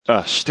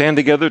stand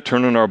together,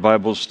 turn in our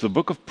Bibles to the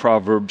book of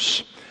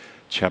Proverbs,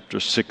 chapter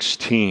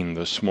 16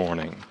 this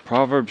morning.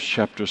 Proverbs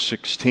chapter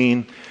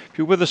 16. If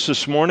you're with us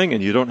this morning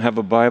and you don't have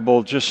a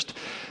Bible, just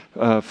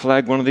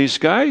flag one of these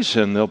guys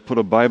and they'll put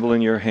a Bible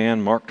in your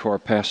hand marked to our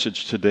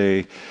passage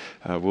today.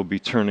 We'll be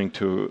turning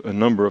to a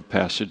number of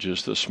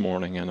passages this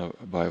morning, and a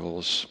Bible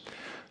is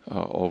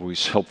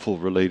always helpful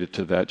related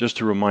to that.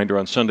 Just a reminder,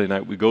 on Sunday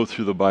night we go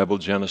through the Bible,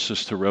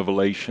 Genesis to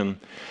Revelation,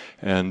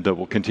 and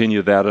we'll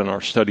continue that in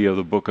our study of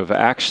the book of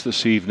Acts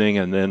this evening,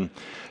 and then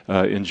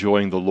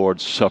enjoying the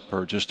Lord's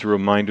Supper. Just a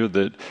reminder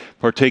that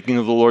partaking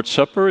of the Lord's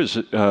Supper is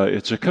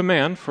it's a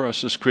command for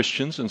us as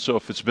Christians, and so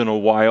if it's been a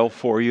while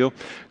for you,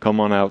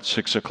 come on out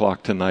 6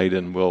 o'clock tonight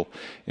and we'll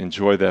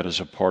enjoy that as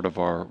a part of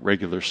our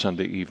regular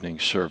Sunday evening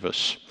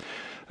service.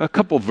 A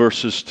couple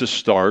verses to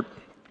start.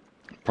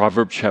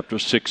 Proverbs chapter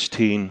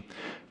 16,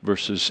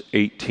 verses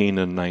 18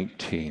 and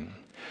 19.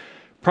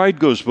 Pride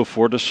goes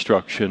before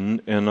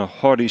destruction, and a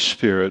haughty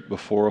spirit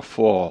before a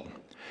fall.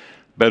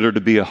 Better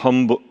to be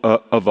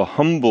of a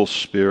humble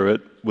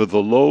spirit with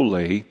the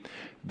lowly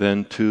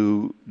than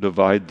to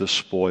divide the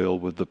spoil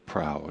with the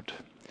proud.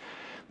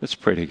 Let's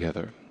pray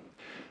together.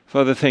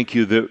 Father, thank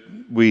you that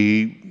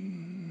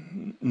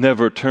we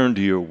never turn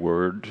to your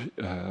word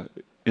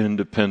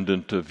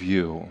independent of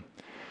you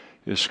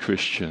as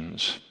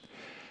Christians.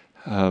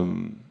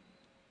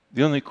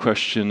 The only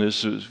question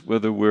is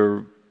whether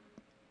we're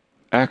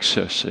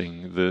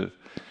accessing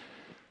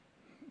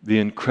the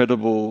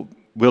incredible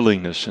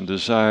willingness and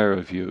desire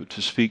of you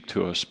to speak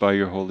to us by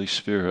your Holy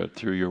Spirit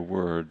through your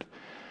word.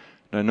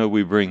 And I know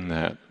we bring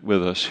that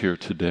with us here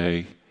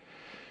today.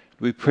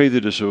 We pray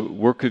that as a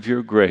work of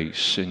your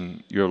grace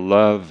and your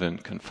love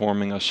and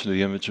conforming us to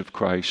the image of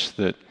Christ,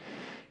 that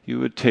you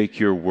would take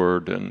your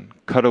word and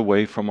cut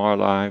away from our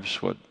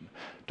lives what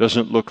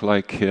doesn't look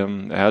like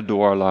him, add to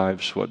our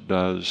lives what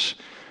does,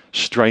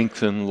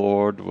 strengthen,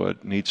 Lord,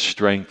 what needs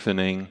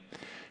strengthening,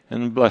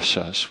 and bless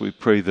us. We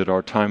pray that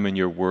our time in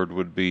your word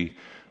would be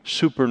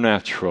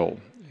supernatural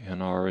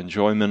in our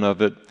enjoyment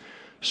of it,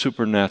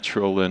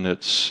 supernatural in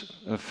its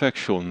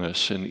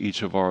effectualness in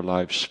each of our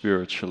lives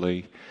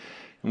spiritually.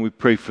 And we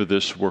pray for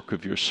this work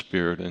of your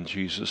Spirit in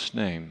Jesus'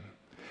 name.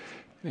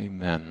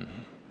 Amen.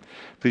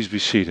 Please be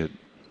seated.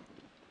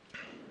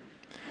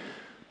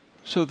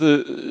 So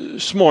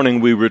this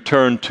morning we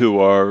return to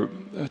our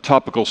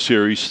topical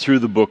series through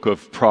the book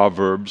of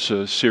Proverbs,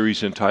 a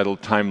series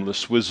entitled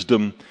Timeless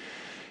Wisdom,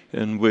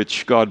 in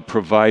which God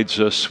provides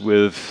us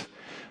with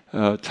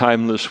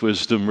timeless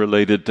wisdom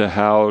related to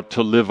how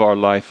to live our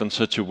life in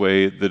such a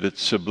way that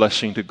it's a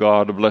blessing to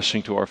God, a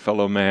blessing to our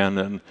fellow man,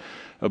 and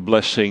a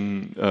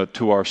blessing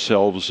to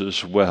ourselves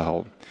as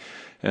well.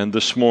 And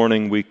this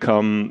morning we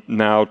come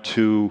now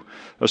to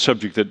a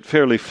subject that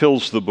fairly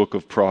fills the book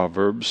of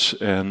Proverbs,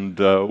 and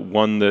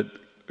one that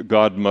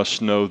God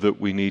must know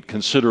that we need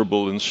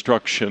considerable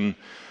instruction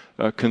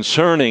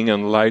concerning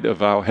in light of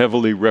how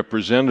heavily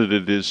represented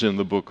it is in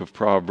the book of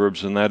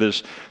Proverbs, and that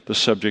is the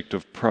subject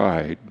of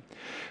pride.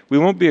 We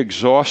won't be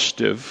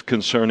exhaustive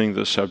concerning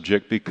the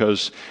subject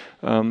because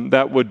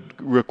that would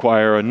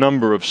require a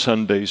number of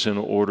Sundays in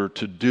order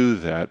to do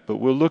that, but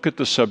we'll look at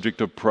the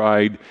subject of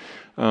pride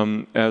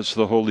as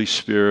the Holy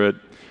Spirit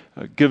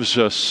gives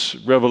us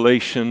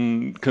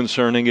revelation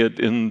concerning it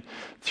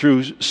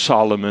through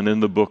Solomon in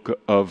the book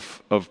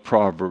of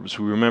Proverbs.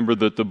 We remember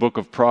that the book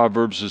of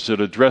Proverbs, as it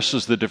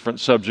addresses the different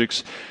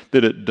subjects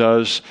that it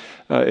does,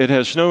 it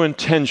has no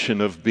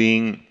intention of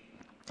being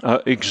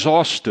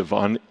exhaustive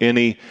on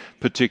any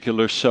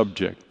particular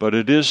subject, but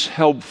it is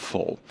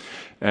helpful.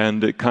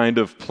 And it kind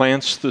of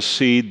plants the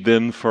seed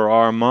then for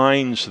our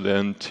minds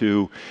then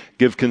to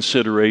give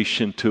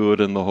consideration to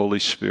it, and the Holy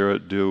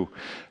Spirit do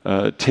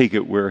take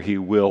it where he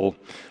will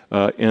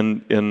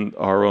in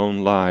our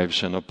own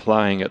lives and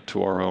applying it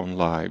to our own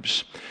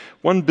lives.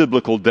 One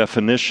biblical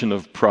definition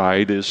of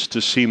pride is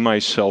to see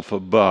myself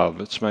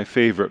above. It's my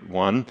favorite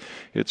one.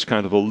 It's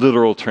kind of a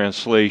literal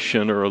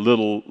translation or a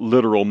little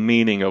literal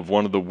meaning of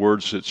one of the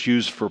words that's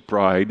used for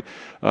pride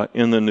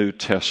in the New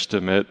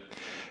Testament.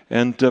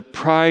 And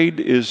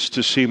pride is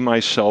to see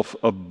myself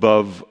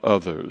above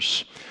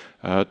others,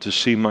 to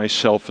see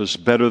myself as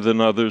better than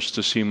others,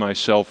 to see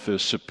myself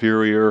as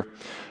superior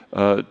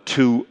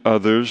to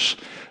others.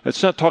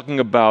 It's not talking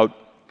about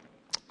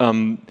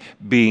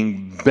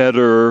being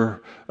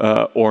better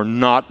or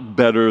not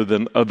better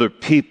than other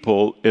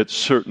people at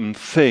certain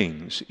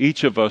things.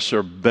 Each of us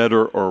are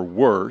better or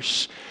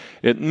worse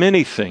at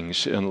many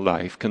things in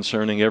life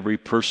concerning every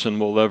person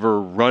we'll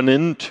ever run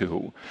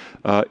into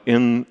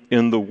in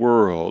the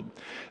world.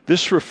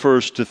 This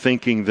refers to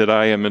thinking that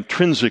I am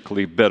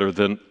intrinsically better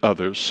than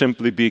others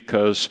simply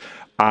because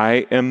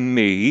I am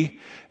me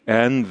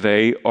and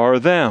they are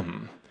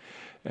them.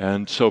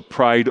 And so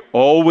pride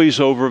always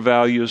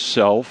overvalues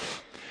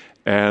self,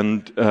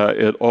 and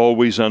it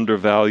always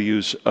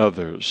undervalues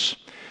others.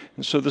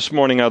 And so this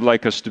morning I'd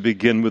like us to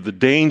begin with the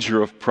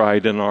danger of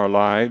pride in our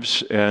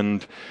lives,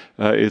 and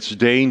its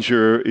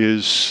danger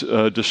is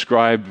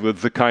described with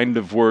the kind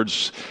of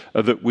words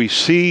that we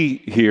see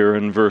here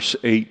in verse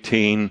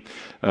 18,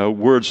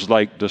 words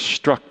like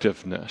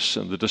destructiveness.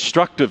 And the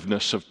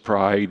destructiveness of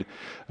pride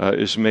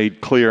is made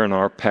clear in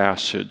our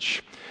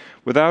passage.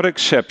 Without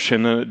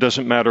exception, and it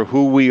doesn't matter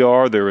who we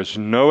are, there is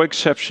no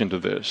exception to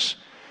this.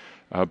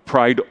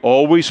 Pride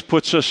always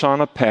puts us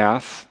on a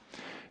path.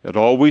 It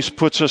always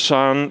puts us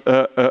on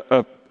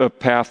a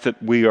path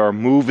that we are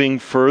moving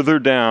further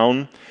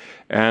down,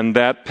 and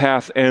that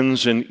path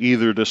ends in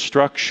either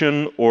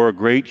destruction or a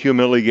great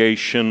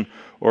humiliation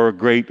or a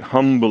great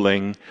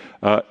humbling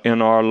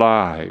in our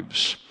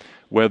lives.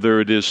 Whether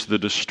it is the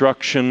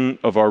destruction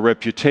of our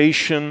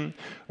reputation,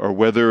 or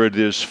whether it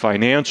is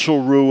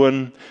financial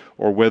ruin,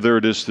 or whether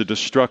it is the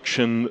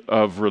destruction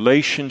of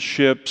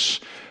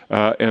relationships,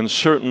 and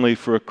certainly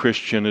for a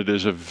Christian it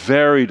is a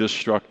very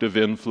destructive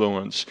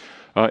influence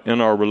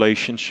in our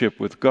relationship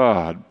with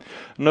God.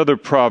 Another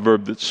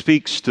proverb that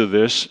speaks to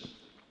this,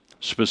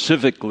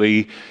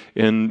 specifically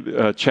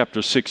in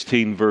chapter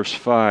 16, verse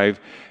 5,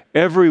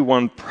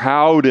 everyone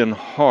proud in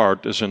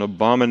heart is an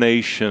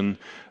abomination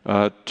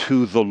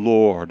to the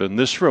Lord. And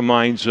this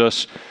reminds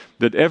us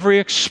that every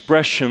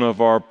expression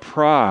of our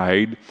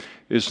pride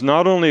is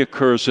not only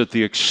occurs at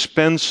the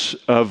expense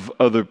of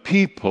other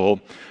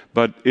people,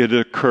 but it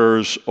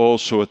occurs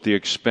also at the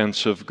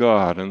expense of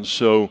God. And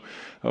so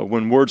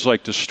when words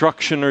like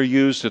destruction are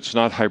used, it's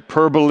not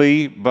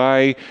hyperbole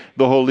by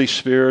the Holy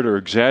Spirit or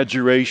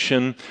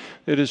exaggeration.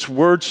 It is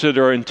words that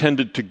are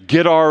intended to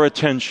get our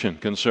attention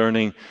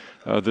concerning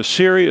the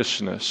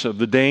seriousness of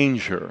the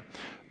danger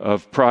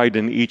of pride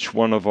in each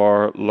one of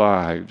our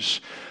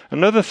lives.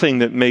 Another thing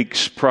that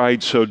makes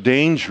pride so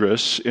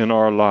dangerous in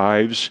our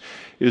lives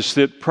is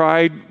that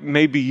pride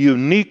may be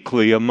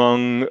uniquely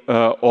among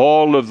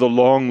all of the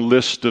long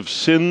list of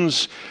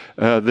sins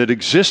that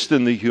exist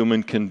in the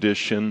human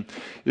condition,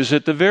 is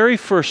that the very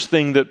first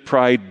thing that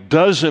pride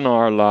does in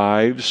our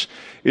lives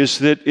is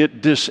that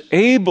it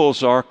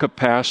disables our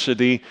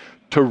capacity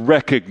to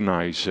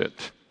recognize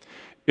it.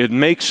 It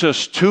makes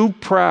us too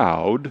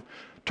proud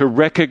to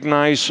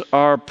recognize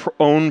our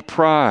own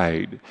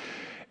pride.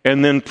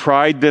 And then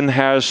pride then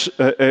has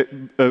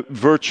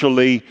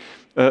virtually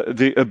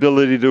the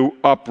ability to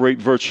operate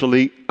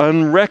virtually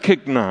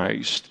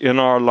unrecognized in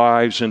our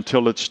lives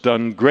until it's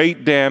done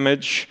great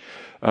damage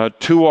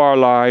to our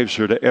lives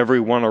or to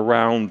everyone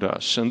around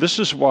us. And this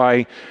is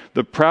why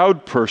the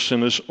proud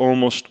person is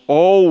almost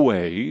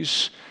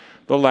always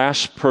the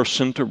last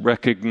person to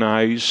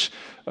recognize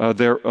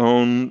their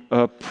own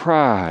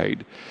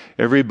pride.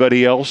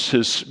 Everybody else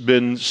has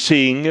been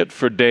seeing it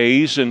for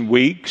days and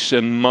weeks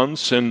and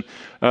months and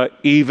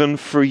even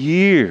for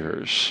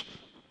years.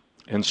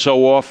 And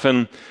so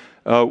often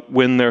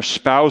when their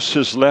spouse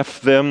has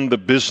left them, the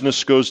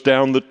business goes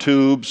down the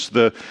tubes,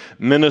 the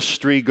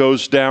ministry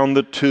goes down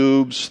the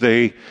tubes,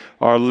 they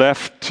are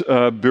left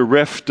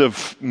bereft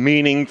of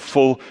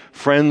meaningful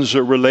friends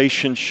or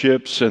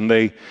relationships, and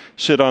they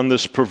sit on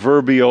this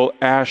proverbial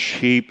ash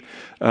heap.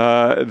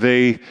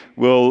 They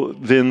will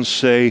then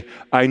say,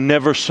 I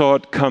never saw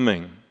it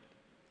coming.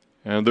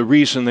 And the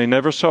reason they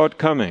never saw it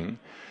coming,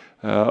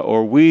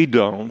 or we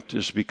don't,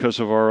 is because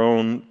of our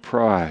own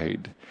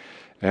pride.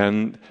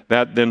 And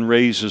that then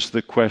raises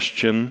the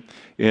question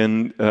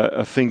in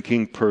a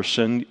thinking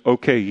person,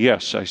 okay,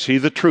 yes, I see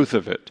the truth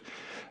of it.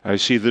 I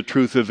see the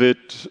truth of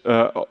it.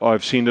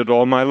 I've seen it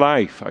all my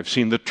life. I've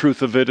seen the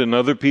truth of it in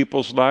other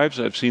people's lives.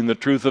 I've seen the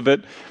truth of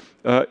it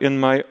in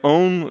my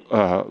own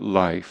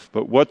life.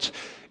 But what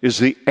is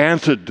the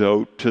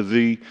antidote to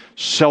the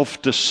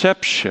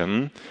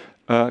self-deception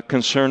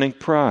concerning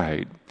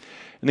pride?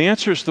 And the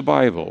answer is the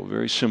Bible,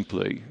 very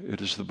simply.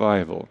 It is the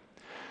Bible.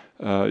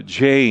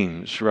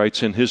 James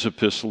writes in his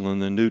epistle in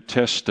the New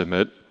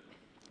Testament,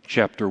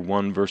 chapter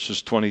 1,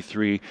 verses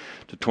 23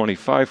 to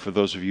 25, for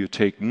those of you who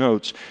take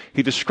notes,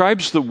 he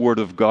describes the Word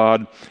of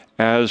God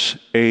as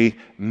a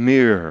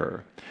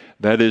mirror.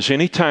 That is,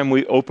 anytime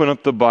we open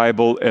up the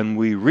Bible and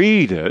we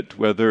read it,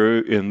 whether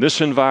in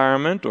this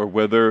environment or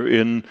whether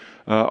in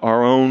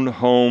our own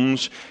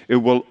homes, it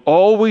will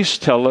always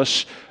tell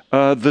us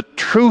the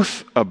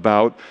truth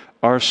about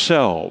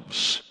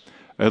ourselves.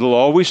 It'll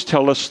always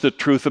tell us the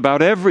truth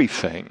about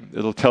everything.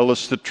 It'll tell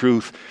us the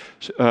truth,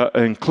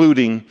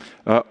 including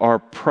our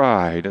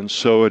pride. And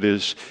so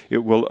it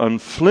will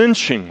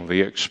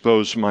unflinchingly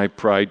expose my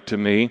pride to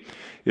me.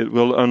 It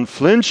will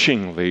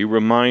unflinchingly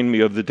remind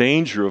me of the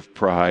danger of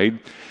pride,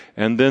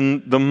 and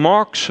then the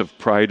marks of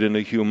pride in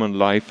a human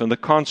life and the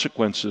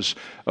consequences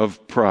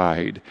of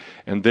pride.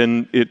 And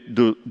then it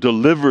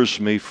delivers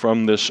me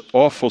from this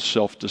awful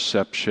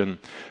self-deception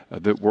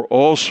that we're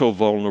also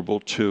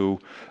vulnerable to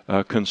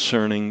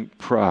concerning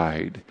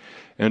pride.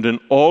 And in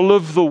all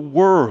of the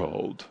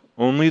world,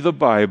 only the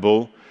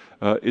Bible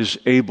is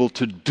able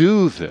to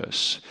do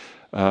this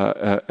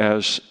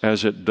as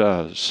it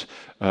does.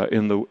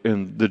 In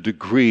the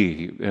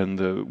degree and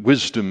the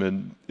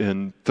wisdom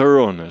and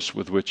thoroughness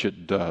with which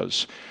it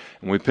does.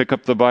 and we pick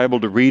up the Bible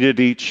to read it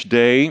each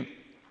day.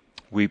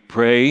 We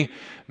pray,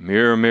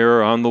 mirror,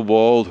 mirror on the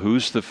wall,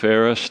 who's the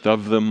fairest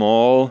of them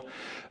all,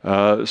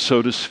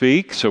 so to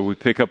speak. So we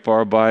pick up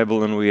our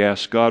Bible and we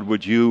ask God,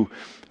 would you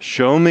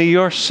show me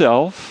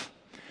yourself,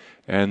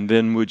 and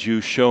then would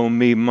you show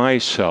me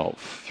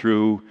myself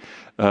through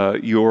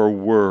your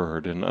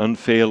word? And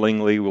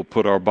unfailingly, we'll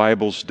put our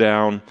Bibles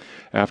down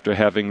after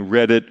having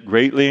read it,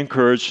 greatly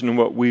encouraged in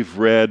what we've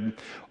read,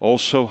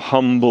 also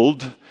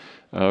humbled,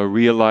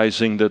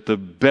 realizing that the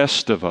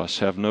best of us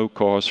have no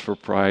cause for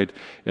pride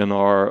in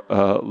our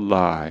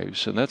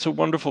lives. And that's a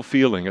wonderful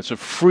feeling. It's a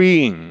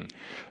freeing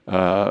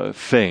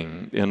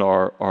thing in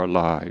our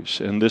lives.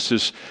 And this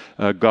is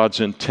God's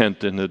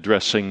intent in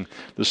addressing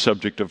the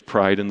subject of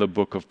pride in the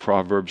book of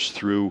Proverbs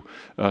through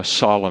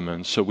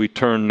Solomon. So we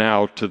turn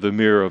now to the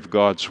mirror of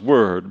God's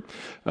Word,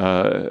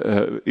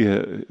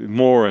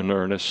 more in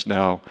earnest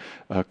now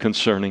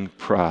concerning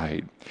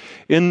pride.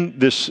 In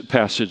this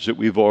passage that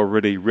we've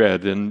already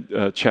read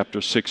in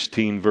chapter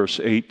 16, verse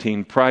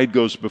 18, pride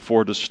goes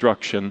before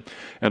destruction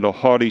and a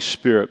haughty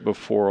spirit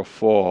before a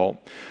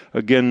fall.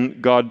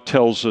 Again, God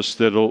tells us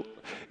that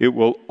it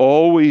will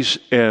always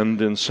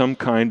end in some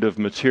kind of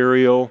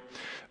material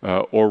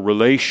or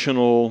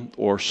relational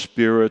or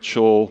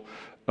spiritual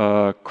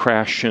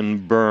crash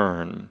and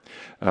burn.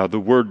 The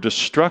word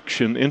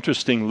destruction,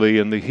 interestingly,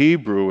 in the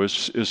Hebrew,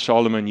 as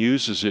Solomon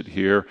uses it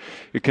here,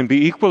 it can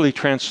be equally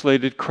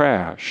translated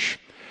crash.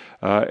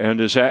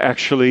 And as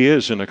actually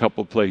is in a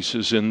couple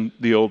places in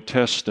the Old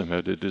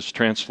Testament. It is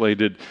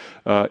translated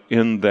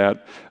in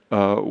that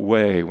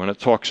way. When it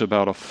talks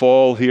about a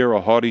fall here,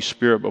 a haughty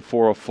spirit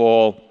before a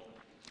fall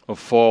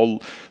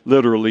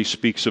literally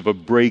speaks of a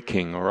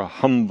breaking or a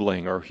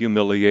humbling or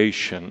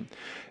humiliation.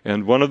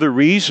 And one of the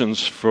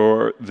reasons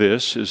for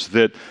this is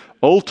that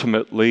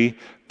ultimately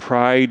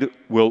pride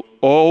will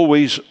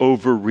always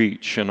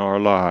overreach in our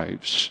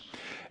lives.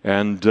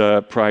 And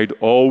pride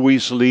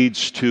always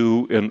leads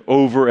to an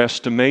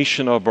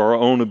overestimation of our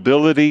own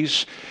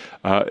abilities.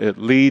 It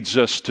leads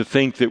us to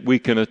think that we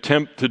can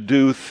attempt to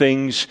do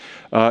things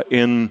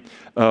in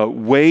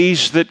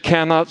ways that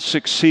cannot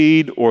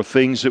succeed, or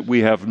things that we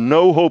have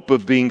no hope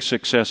of being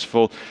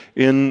successful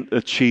in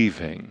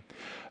achieving.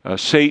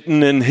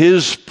 Satan, in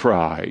his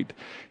pride,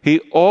 he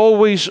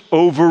always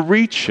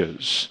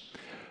overreaches.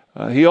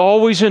 He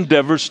always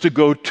endeavors to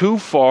go too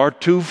far,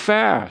 too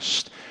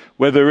fast,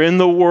 whether in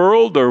the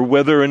world or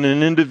whether in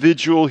an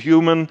individual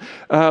human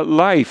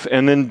life.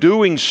 And in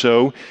doing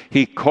so,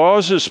 he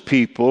causes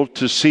people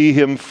to see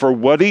him for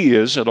what he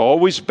is. It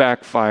always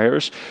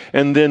backfires,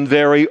 and then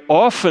very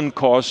often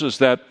causes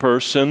that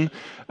person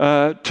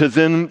to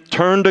then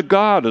turn to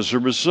God as a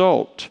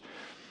result.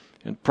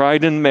 And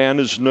pride in man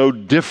is no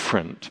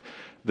different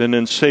than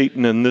in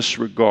Satan in this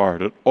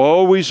regard. It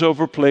always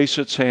overplays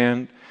its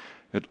hand.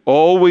 It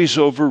always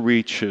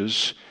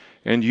overreaches,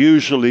 and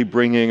usually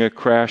bringing a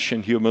crash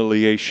and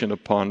humiliation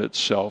upon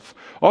itself.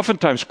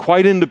 Oftentimes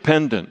quite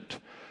independent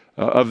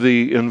of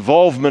the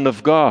involvement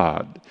of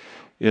God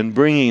in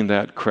bringing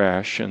that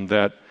crash and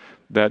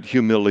that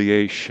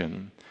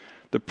humiliation.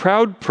 The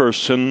proud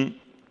person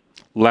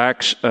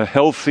lacks a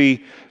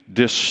healthy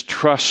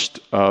distrust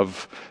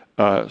of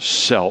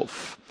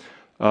self,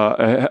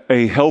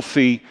 a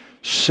healthy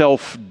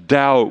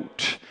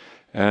self-doubt,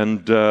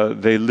 and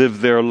they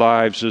live their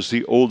lives, as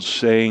the old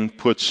saying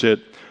puts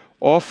it,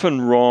 often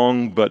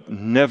wrong but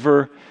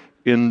never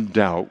in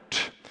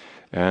doubt.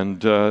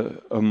 And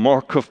a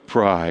mark of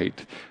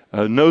pride,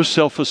 no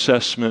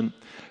self-assessment,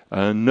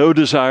 no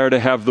desire to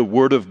have the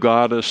Word of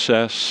God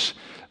assess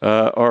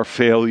our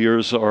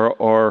failures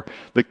or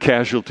the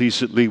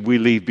casualties that we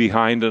leave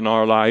behind in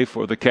our life,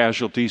 or the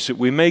casualties that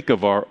we make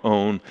of our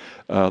own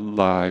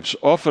lives.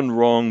 Often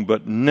wrong,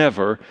 but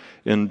never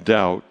in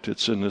doubt.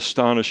 It's an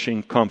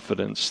astonishing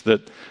confidence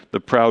that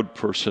the proud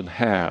person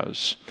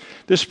has.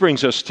 This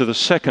brings us to the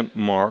second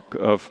mark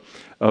of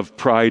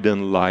pride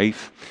in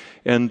life.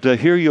 And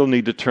here you'll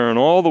need to turn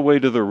all the way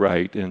to the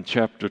right in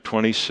chapter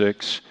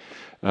 26,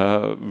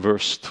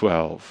 verse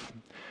 12.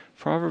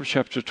 Proverbs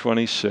chapter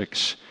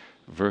 26,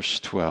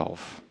 verse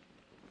 12.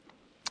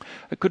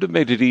 I could have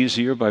made it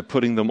easier by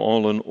putting them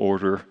all in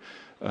order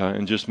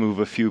and just move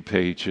a few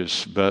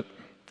pages, but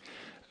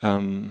I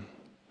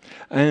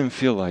didn't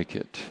feel like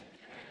it.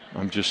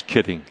 I'm just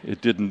kidding.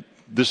 It didn't.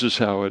 This is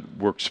how it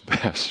works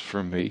best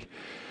for me.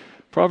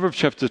 Proverbs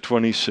chapter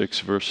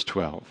 26, verse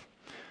 12.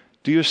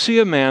 Do you see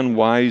a man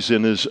wise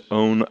in his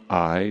own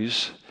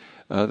eyes?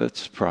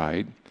 That's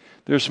pride.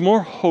 There's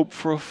more hope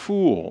for a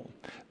fool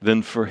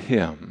than for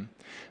him.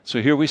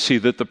 So here we see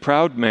that the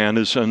proud man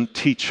is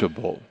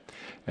unteachable.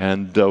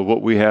 And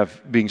what we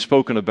have being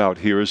spoken about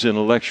here is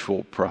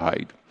intellectual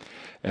pride.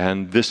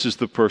 And this is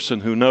the person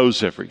who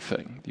knows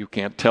everything. You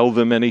can't tell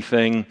them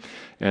anything,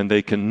 and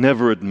they can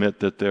never admit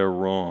that they're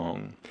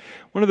wrong.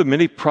 One of the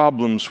many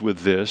problems with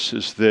this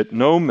is that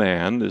no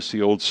man, as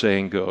the old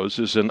saying goes,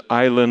 is an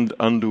island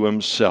unto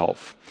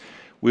himself.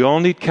 We all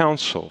need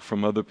counsel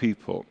from other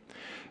people.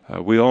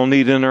 We all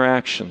need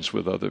interactions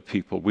with other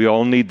people. We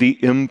all need the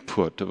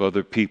input of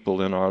other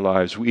people in our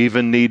lives. We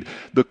even need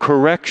the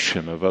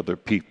correction of other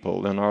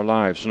people in our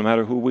lives, no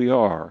matter who we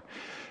are,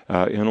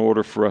 in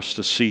order for us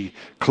to see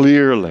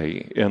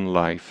clearly in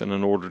life and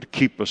in order to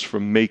keep us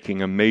from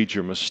making a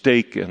major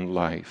mistake in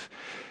life.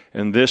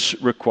 And this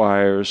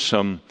requires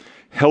some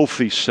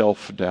healthy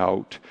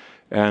self-doubt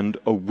and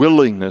a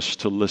willingness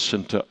to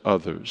listen to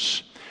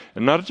others.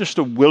 And not just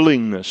a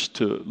willingness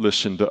to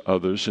listen to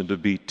others and to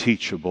be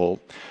teachable,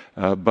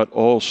 but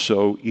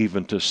also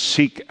even to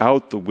seek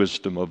out the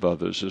wisdom of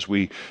others. As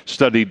we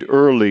studied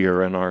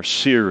earlier in our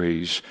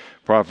series,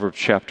 Proverbs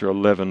chapter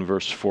 11,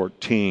 verse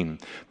 14.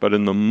 But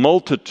in the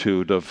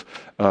multitude of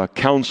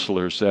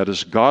counselors, that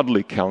is,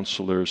 godly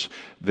counselors,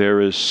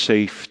 there is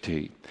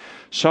safety.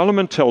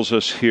 Solomon tells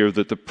us here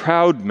that the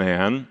proud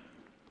man,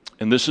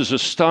 and this is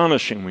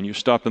astonishing when you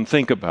stop and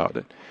think about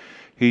it,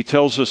 he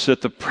tells us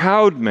that the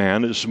proud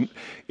man is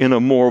in a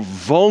more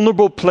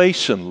vulnerable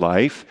place in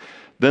life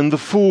than the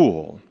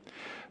fool,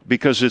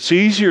 because it's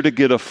easier to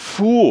get a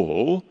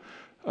fool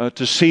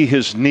to see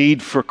his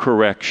need for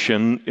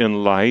correction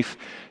in life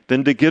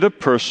than to get a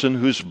person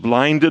who's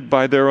blinded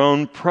by their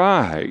own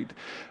pride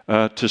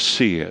to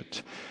see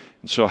it.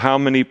 And so how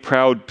many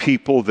proud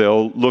people,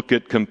 they'll look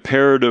at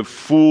comparative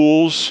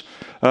fools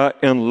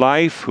in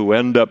life who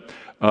end up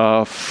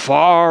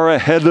far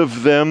ahead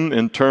of them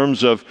in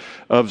terms of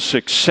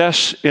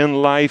success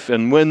in life,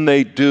 and when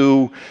they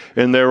do,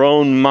 in their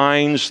own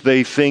minds,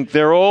 they think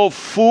they're all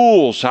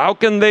fools. How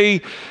can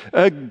they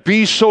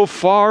be so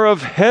far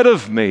ahead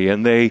of me?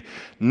 And they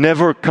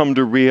never come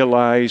to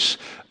realize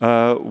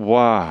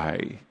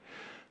why.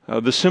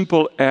 The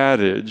simple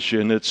adage,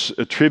 and it's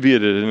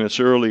attributed in its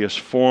earliest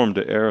form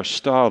to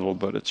Aristotle,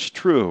 but it's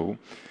true,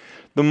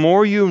 the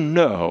more you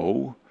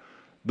know,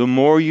 the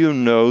more you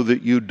know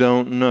that you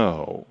don't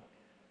know.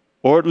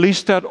 Or at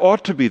least that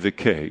ought to be the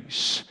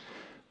case.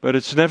 But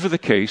it's never the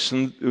case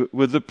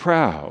with the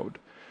proud.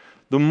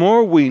 The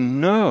more we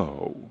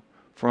know,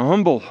 for a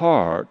humble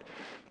heart,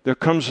 there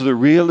comes the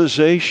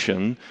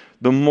realization,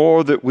 the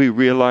more that we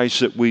realize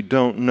that we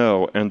don't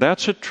know. And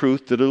that's a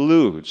truth that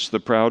eludes the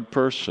proud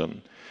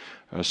person.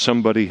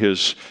 Somebody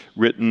has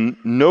written,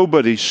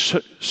 nobody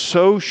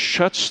so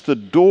shuts the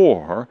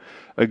door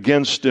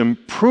against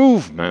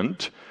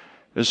improvement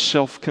as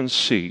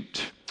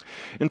self-conceit.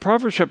 In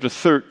Proverbs chapter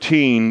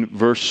 13,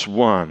 verse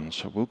 1,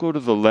 so we'll go to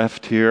the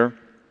left here,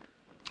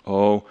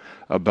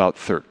 about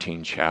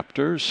 13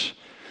 chapters.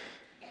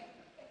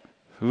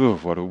 Ooh,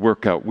 what a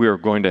workout we are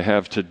going to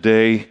have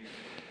today.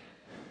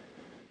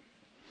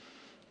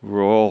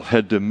 We'll all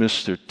head to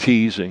Mr.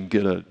 T's and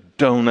get a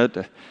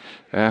donut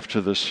after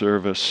the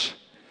service.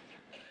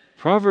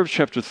 Proverbs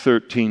chapter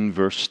 13,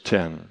 verse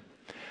 10.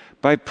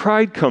 By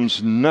pride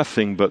comes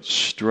nothing but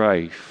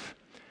strife,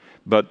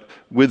 but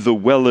with the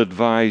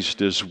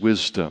well-advised is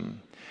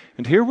wisdom.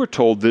 And here we're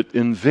told that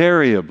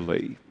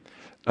invariably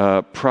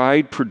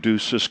pride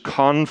produces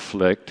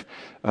conflict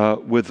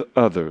with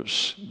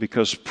others,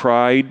 because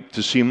pride,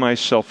 to see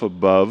myself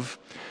above,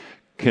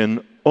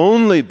 can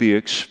only be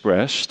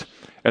expressed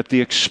at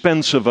the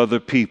expense of other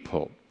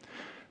people.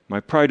 My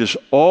pride is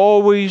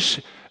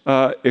always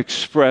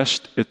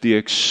expressed at the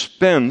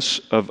expense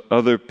of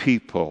other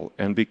people.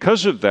 And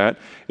because of that,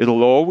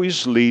 it'll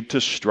always lead to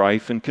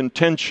strife and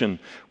contention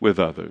with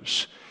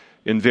others.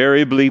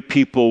 Invariably,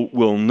 people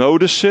will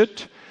notice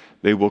it.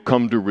 They will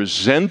come to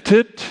resent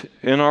it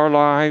in our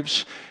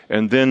lives.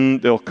 And then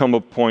there'll come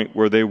a point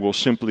where they will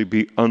simply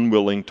be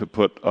unwilling to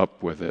put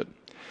up with it.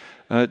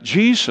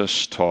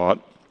 Jesus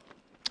taught,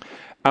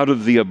 out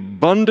of the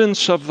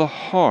abundance of the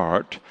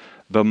heart,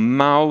 the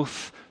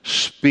mouth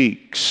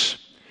speaks.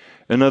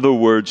 In other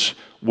words,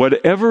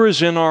 whatever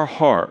is in our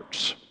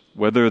hearts,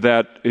 whether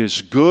that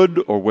is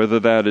good or whether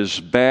that is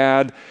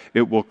bad,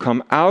 it will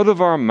come out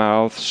of our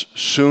mouths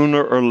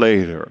sooner or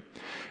later.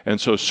 And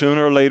so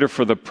sooner or later,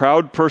 for the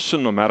proud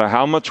person, no matter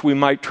how much we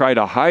might try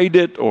to hide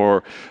it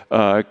or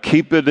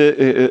keep it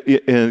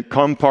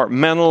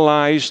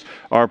compartmentalized,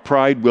 our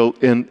pride will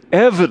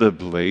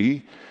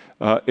inevitably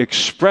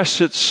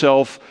express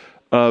itself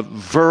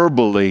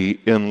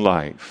verbally in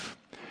life.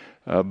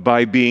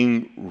 By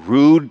being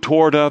rude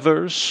toward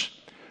others,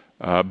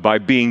 by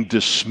being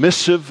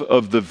dismissive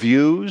of the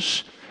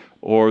views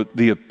or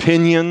the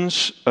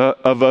opinions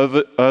of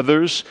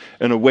others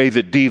in a way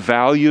that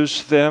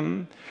devalues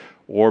them,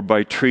 or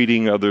by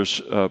treating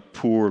others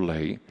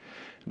poorly.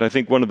 And I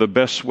think one of the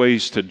best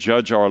ways to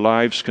judge our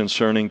lives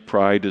concerning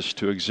pride is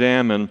to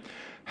examine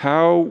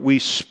how we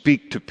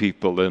speak to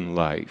people in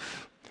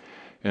life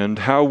and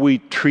how we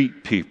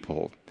treat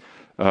people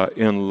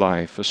in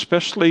life,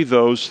 especially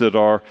those that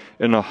are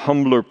in a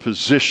humbler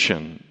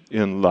position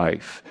in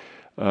life,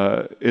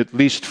 at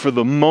least for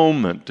the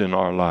moment in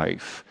our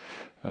life.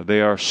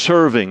 They are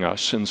serving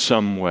us in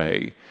some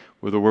way,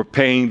 whether we're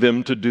paying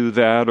them to do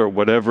that or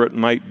whatever it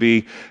might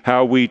be,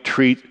 how we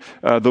treat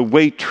the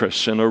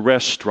waitress in a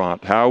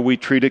restaurant, how we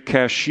treat a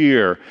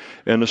cashier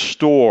in a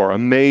store, a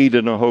maid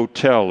in a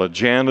hotel, a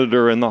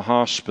janitor in the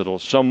hospital,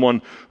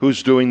 someone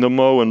who's doing the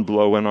mow and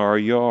blow in our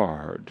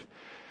yard.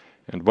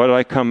 And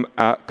what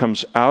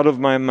comes out of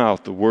my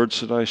mouth, the words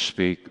that I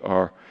speak,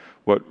 are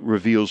what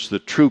reveals the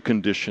true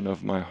condition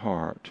of my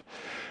heart.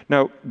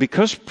 Now,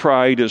 because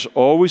pride is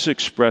always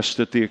expressed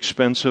at the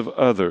expense of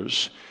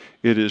others,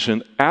 it is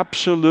an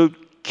absolute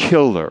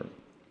killer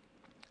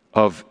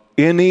of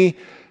any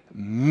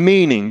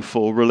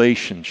meaningful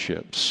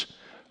relationships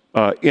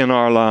in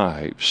our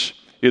lives.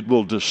 It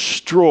will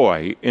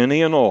destroy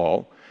any and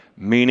all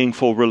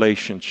meaningful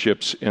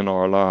relationships in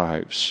our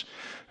lives.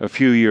 A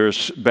few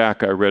years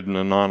back, I read an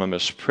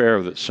anonymous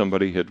prayer that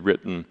somebody had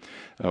written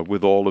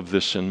with all of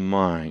this in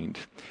mind.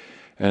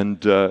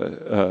 And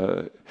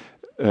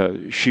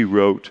she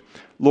wrote,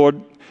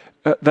 "Lord,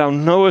 thou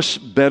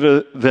knowest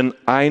better than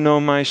I know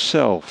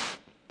myself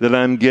that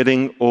I'm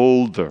getting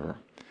older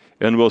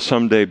and will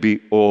someday be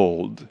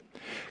old.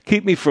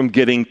 Keep me from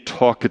getting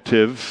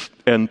talkative,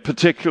 and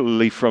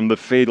particularly from the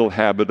fatal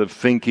habit of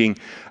thinking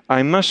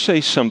I must say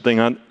something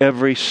on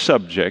every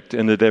subject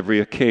and at every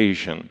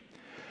occasion.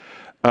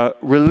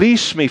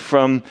 Release me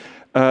from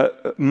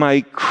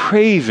my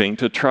craving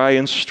to try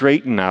and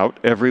straighten out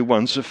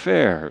everyone's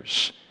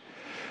affairs.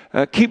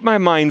 Keep my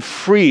mind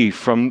free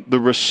from the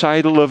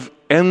recital of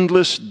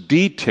endless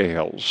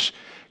details.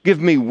 Give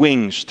me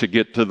wings to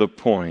get to the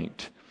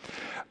point.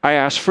 I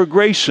ask for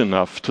grace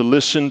enough to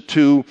listen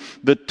to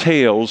the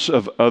tales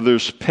of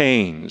others'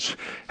 pains.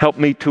 Help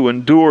me to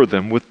endure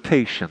them with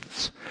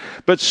patience.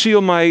 But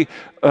seal my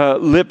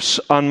lips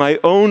on my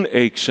own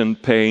aches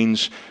and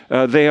pains.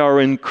 They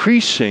are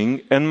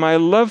increasing, and my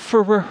love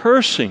for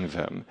rehearsing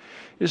them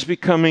is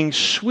becoming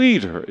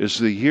sweeter as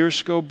the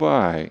years go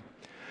by.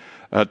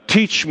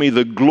 Teach me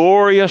the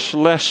glorious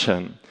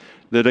lesson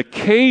that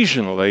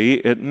occasionally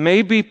it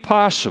may be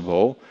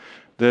possible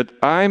that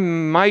I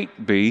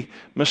might be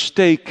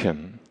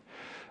mistaken.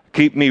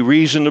 Keep me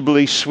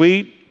reasonably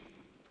sweet.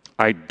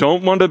 I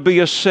don't want to be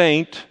a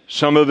saint.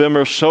 Some of them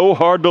are so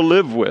hard to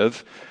live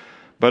with.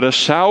 But a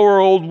sour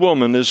old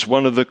woman is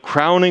one of the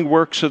crowning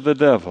works of the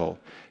devil.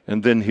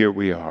 And then here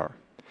we are.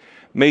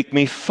 Make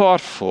me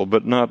thoughtful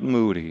but not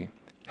moody,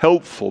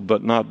 helpful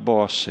but not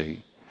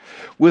bossy.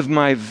 With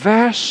my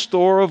vast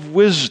store of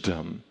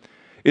wisdom,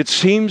 it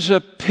seems a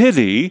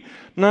pity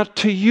not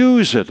to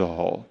use it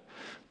all.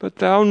 But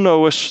thou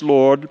knowest,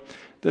 Lord,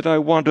 that I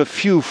want a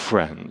few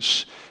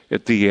friends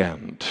at the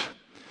end.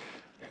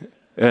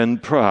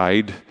 And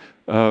pride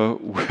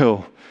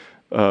will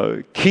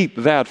keep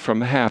that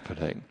from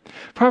happening.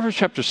 Proverbs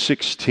chapter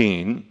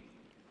 16,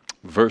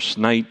 verse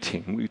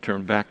 19. We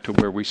turn back to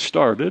where we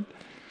started,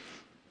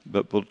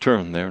 but we'll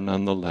turn there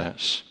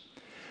nonetheless.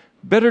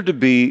 Better to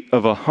be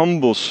of a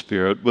humble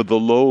spirit with the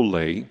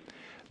lowly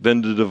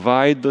than to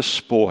divide the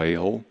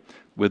spoil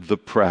with the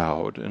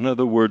proud. In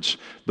other words,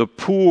 the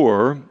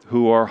poor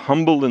who are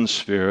humble in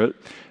spirit,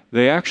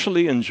 they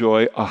actually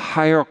enjoy a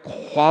higher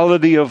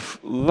quality of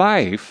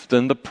life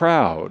than the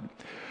proud.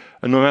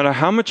 And no matter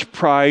how much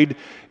pride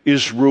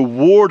is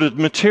rewarded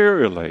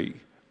materially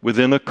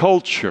within a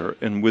culture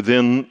and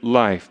within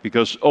life,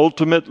 because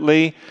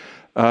ultimately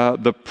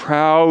the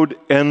proud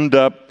end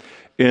up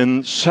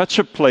in such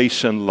a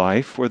place in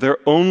life where their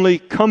only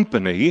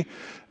company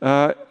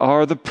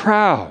are the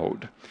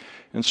proud.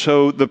 And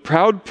so the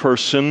proud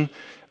person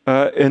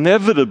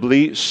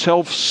inevitably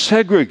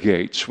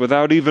self-segregates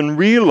without even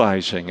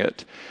realizing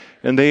it.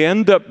 And they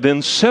end up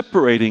then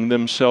separating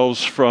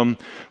themselves from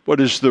what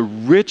is the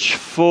rich,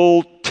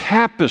 full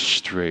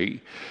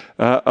tapestry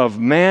of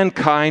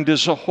mankind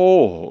as a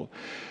whole.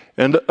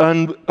 And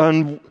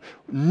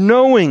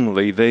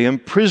unknowingly they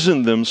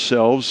imprison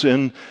themselves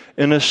in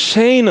a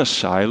sane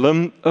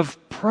asylum of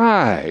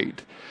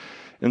pride.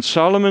 And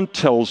Solomon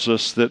tells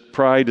us that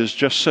pride is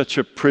just such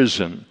a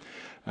prison,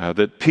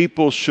 that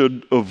people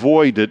should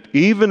avoid it,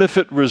 even if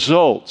it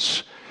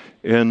results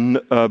in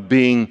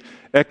being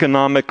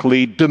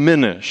economically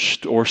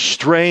diminished or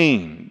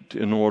strained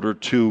in order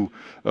to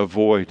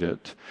avoid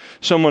it.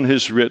 Someone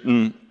has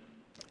written,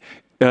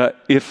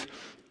 if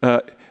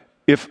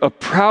a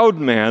proud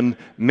man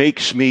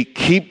makes me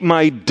keep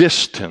my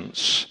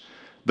distance,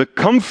 the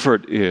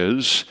comfort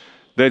is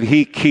that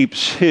he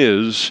keeps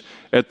his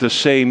at the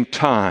same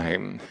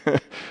time.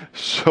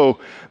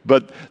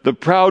 But the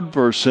proud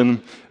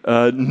person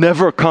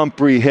never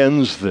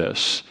comprehends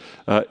this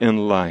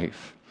in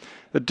life.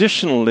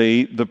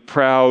 Additionally, the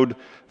proud,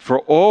 for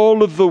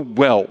all of the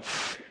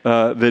wealth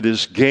that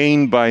is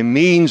gained by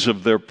means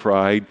of their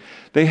pride,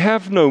 they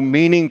have no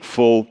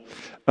meaningful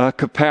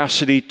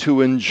capacity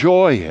to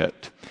enjoy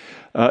it.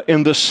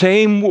 In the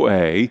same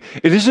way,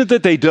 it isn't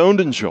that they don't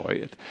enjoy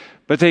it,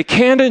 but they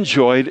can't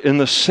enjoy it in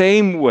the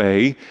same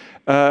way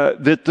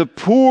that the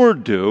poor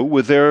do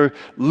with their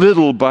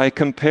little by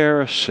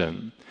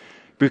comparison,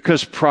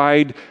 because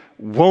pride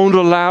won't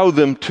allow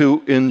them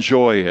to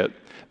enjoy it.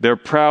 Their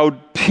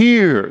proud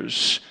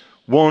peers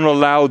won't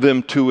allow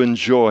them to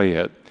enjoy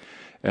it.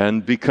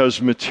 And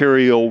because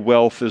material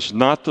wealth is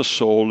not the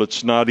soul,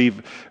 it's not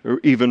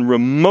even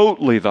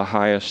remotely the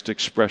highest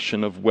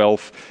expression of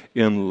wealth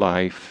in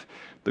life.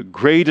 The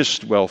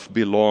greatest wealth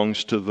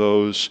belongs to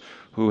those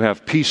who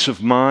have peace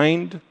of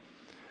mind,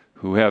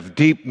 who have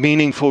deep,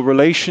 meaningful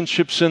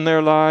relationships in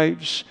their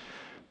lives.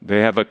 They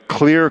have a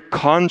clear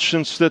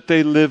conscience that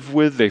they live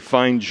with. They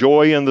find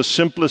joy in the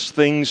simplest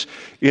things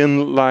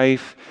in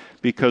life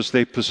because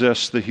they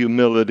possess the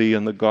humility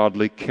and the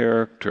godly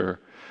character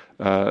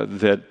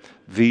that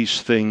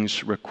these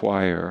things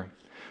require.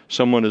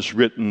 Someone has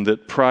written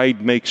that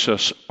pride makes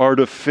us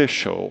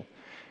artificial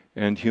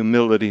and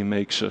humility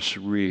makes us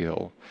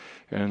real.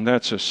 And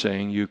that's a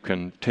saying you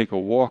can take a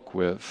walk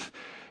with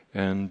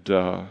and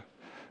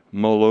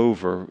mull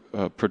over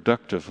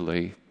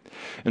productively.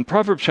 In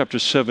Proverbs chapter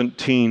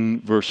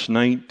 17, verse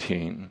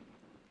 19,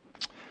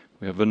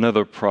 we have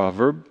another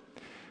proverb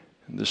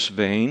in this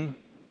vein.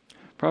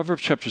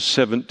 Proverbs chapter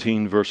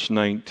 17, verse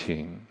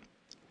 19.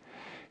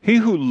 He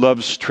who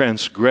loves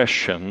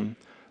transgression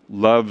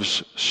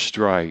loves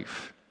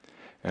strife,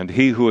 and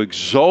he who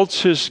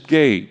exalts his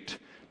gate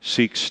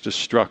seeks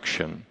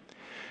destruction.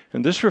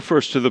 And this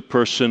refers to the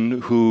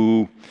person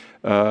who,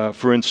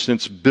 for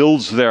instance,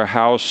 builds their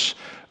house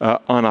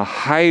on a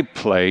high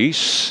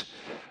place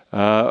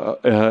out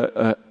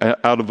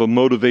of a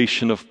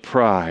motivation of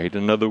pride.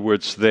 In other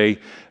words, they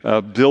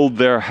build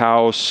their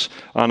house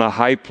on a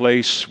high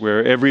place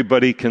where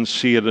everybody can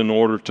see it in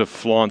order to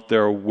flaunt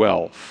their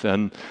wealth.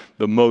 And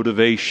the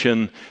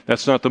motivation,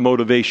 that's not the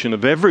motivation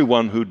of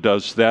everyone who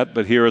does that,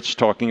 but here it's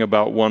talking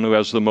about one who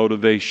has the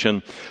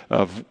motivation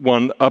of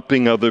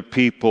one-upping other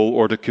people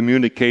or to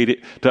communicate it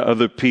to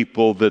other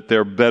people that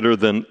they're better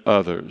than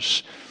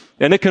others.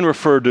 And it can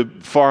refer to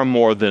far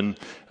more than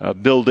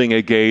building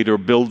a gate or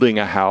building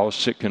a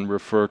house. It can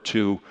refer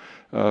to,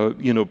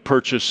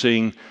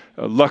 purchasing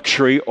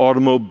luxury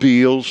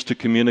automobiles to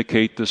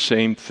communicate the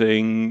same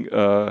thing,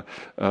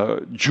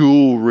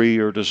 jewelry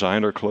or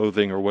designer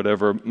clothing or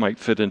whatever might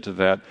fit into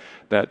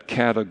that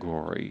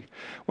category.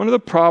 One of the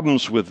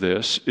problems with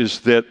this is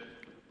that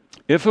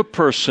if a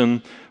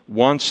person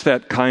wants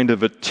that kind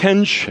of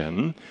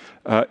attention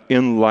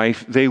in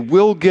life, they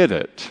will get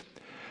it.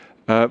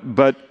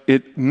 But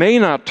it may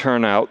not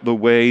turn out the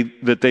way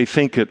that they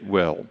think it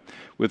will,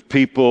 with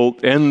people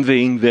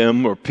envying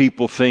them or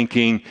people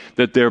thinking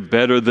that they're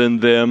better than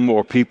them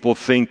or people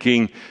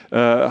thinking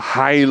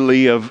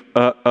highly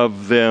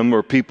of them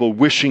or people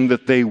wishing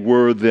that they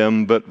were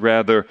them, but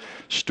rather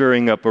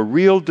stirring up a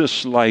real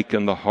dislike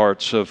in the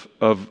hearts of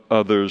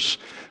others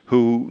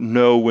who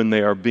know when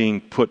they are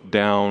being put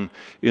down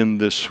in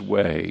this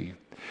way.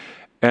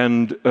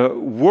 And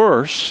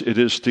worse, it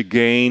is to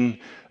gain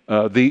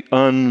the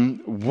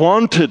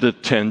unwanted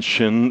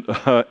attention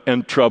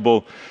and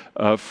trouble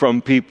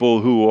from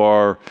people who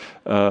are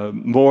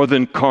more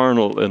than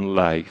carnal in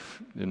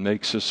life. It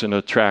makes us an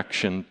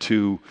attraction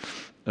to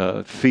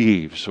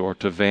thieves or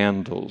to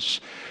vandals.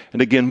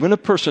 And again, when a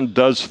person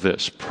does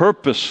this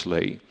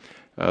purposely,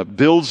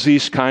 builds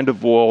these kind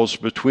of walls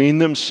between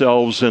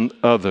themselves and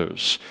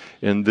others,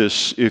 in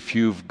this if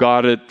you've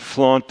got it,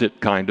 flaunt it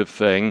kind of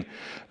thing,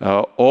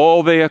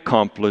 all they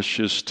accomplish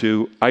is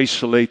to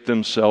isolate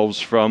themselves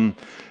from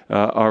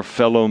our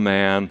fellow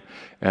man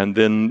and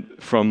then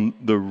from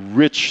the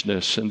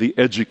richness and the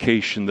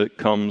education that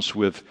comes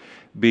with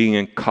being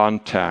in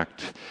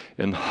contact,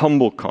 in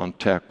humble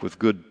contact with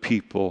good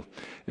people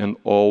in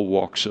all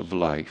walks of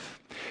life.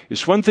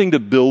 It's one thing to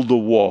build a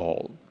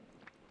wall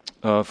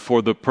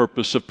for the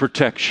purpose of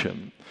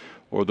protection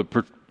or the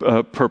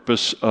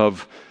purpose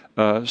of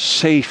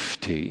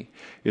safety.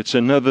 It's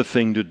another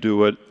thing to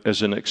do it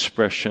as an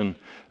expression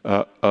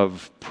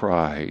of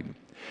pride.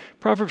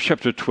 Proverbs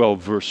chapter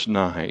 12, verse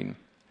 9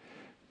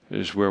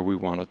 is where we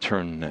want to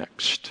turn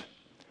next.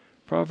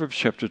 Proverbs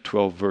chapter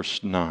 12,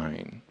 verse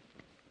 9.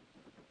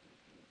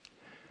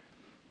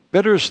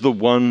 Better is the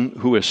one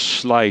who is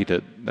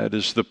slighted, that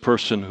is the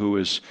person who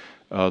is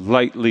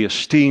lightly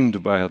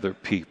esteemed by other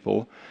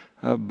people,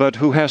 but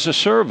who has a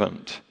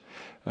servant.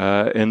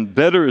 And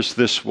better is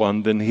this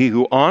one than he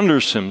who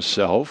honors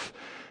himself,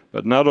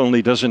 but not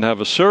only doesn't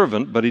have a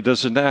servant, but he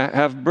doesn't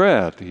have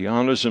bread. He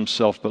honors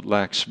himself but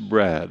lacks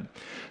bread.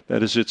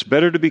 That is, it's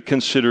better to be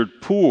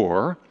considered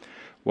poor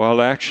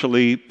while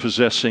actually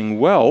possessing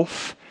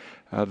wealth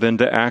than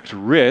to act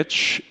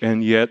rich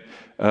and yet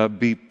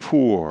be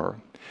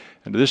poor.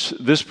 And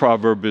this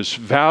proverb is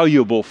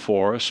valuable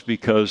for us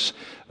because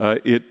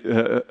it,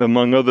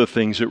 among other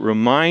things, it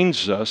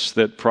reminds us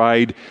that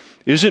pride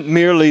isn't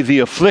merely the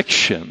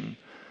affliction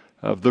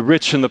of the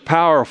rich and the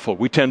powerful.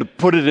 We tend to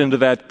put it into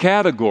that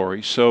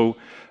category so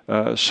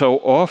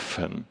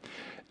often,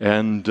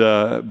 and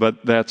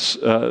but that's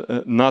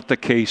not the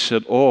case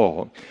at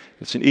all.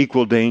 It's an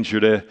equal danger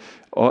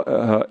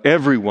to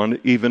everyone,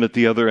 even at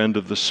the other end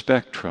of the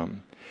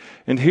spectrum.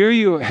 And here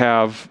you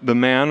have the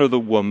man or the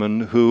woman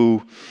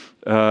who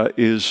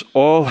is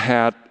all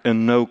hat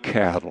and no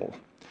cattle,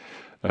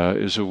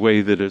 is a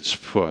way that it's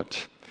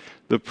put.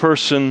 The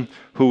person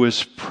who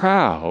is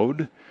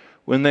proud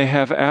when they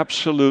have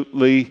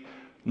absolutely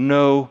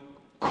no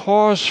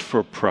cause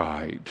for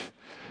pride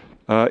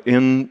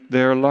in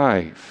their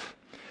life.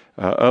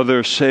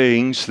 Other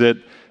sayings that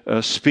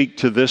speak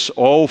to this: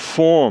 all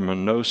form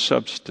and no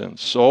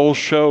substance, all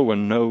show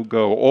and no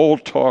go, all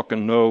talk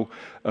and no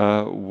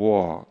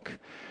walk.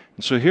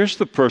 So here's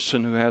the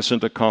person who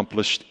hasn't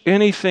accomplished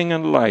anything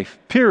in life,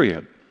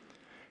 period.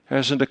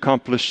 Hasn't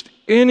accomplished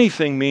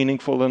anything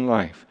meaningful in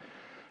life,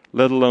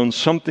 let alone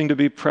something to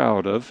be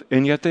proud of,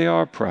 and yet they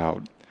are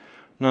proud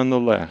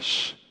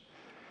nonetheless.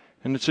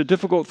 And it's a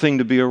difficult thing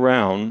to be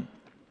around,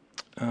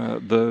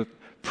 the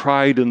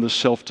pride and the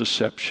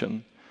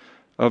self-deception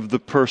of the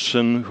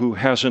person who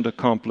hasn't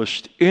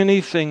accomplished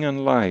anything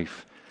in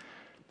life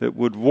that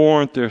would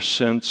warrant their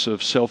sense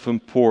of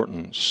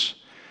self-importance,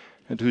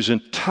 and whose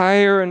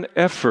entire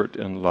effort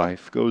in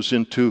life goes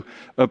into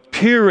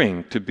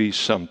appearing to be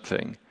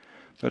something,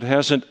 but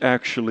hasn't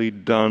actually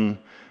done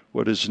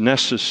what is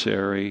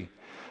necessary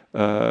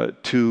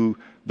to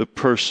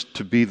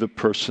be the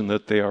person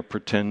that they are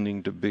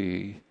pretending to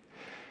be.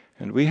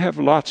 And we have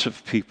lots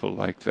of people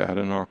like that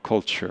in our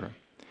culture.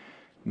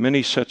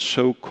 Many such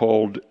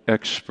so-called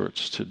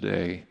experts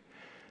today,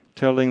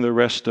 telling the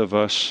rest of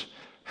us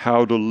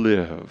how to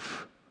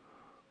live,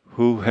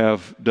 who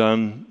have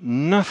done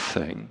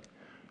nothing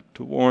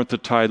to warrant the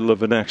title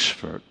of an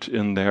expert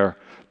in their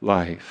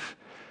life.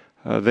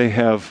 They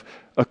have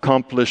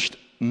accomplished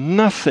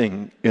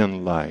nothing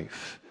in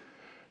life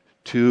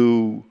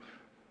to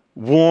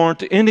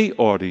warrant any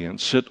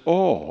audience at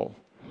all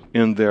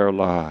in their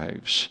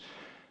lives.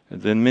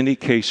 And in many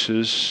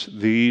cases,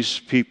 these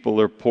people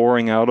are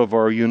pouring out of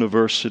our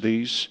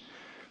universities,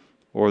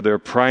 or their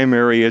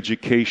primary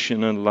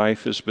education in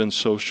life has been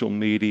social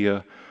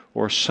media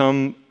or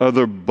some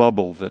other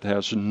bubble that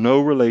has no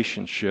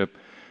relationship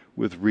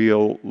with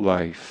real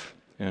life.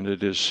 And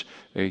it is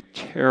a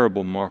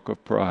terrible mark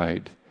of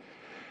pride.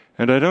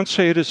 And I don't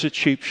say it as a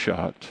cheap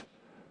shot,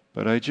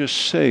 but I just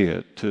say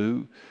it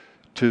to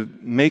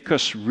make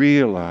us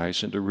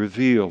realize and to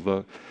reveal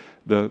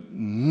the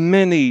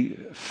many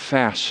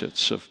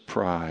facets of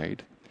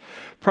pride.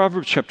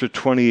 Proverbs chapter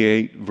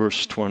 28,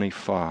 verse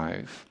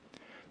 25.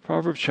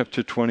 Proverbs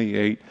chapter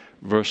 28,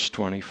 verse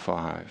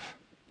 25.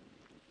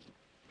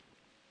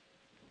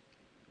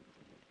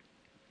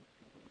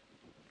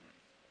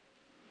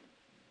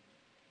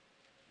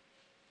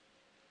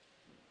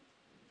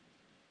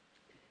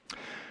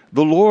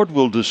 The Lord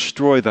will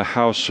destroy the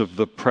house of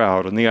the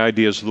proud. And the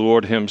idea is the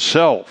Lord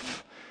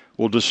himself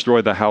will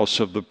destroy the house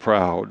of the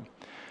proud.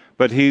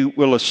 But he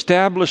will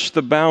establish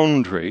the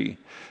boundary,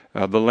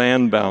 the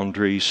land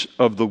boundaries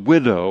of the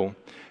widow,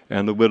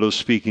 and the widow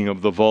speaking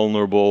of the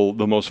vulnerable,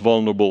 the most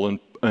vulnerable and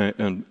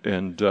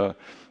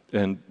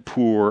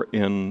poor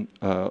in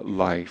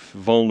life,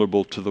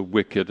 vulnerable to the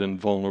wicked and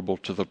vulnerable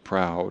to the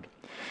proud.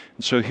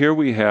 And so here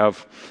we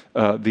have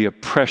the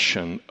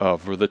oppression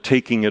of, or the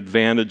taking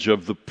advantage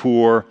of the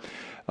poor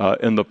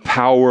and the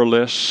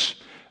powerless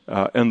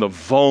and the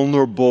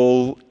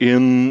vulnerable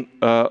in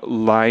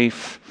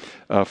life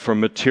for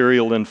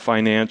material and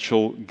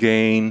financial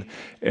gain.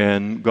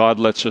 And God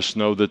lets us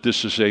know that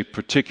this is a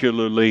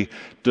particularly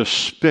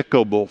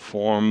despicable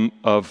form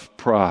of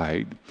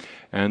pride.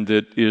 And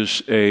it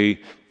is a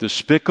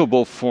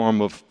despicable form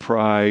of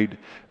pride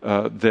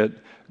that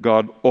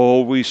God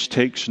always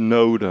takes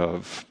note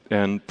of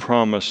and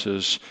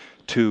promises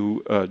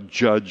to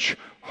judge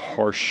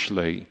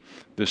harshly.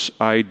 This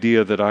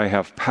idea that I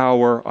have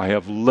power, I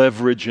have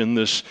leverage in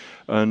this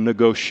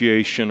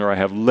negotiation, or I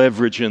have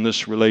leverage in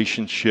this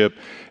relationship,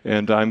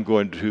 and I'm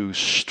going to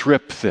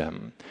strip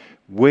them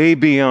way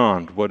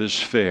beyond what is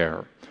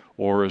fair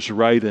or is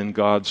right in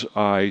God's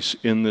eyes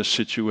in this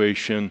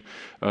situation,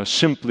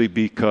 simply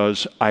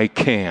because I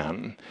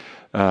can,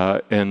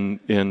 and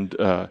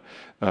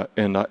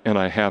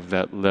I have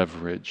that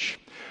leverage.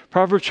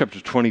 Proverbs chapter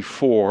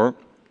 24,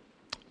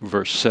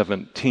 verse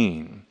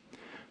 17.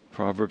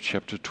 Proverbs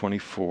chapter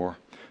 24,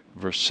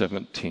 verse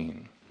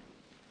 17.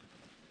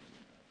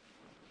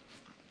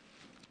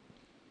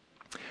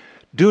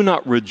 Do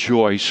not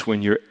rejoice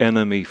when your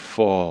enemy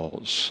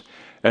falls,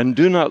 and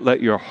do not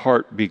let your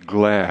heart be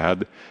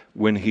glad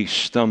when he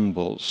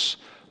stumbles,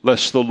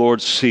 lest the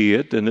Lord see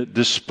it and it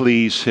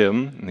displease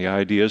him, and the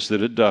idea is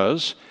that it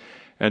does,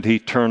 and he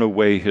turn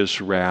away his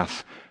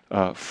wrath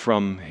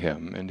from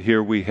him. And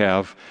here we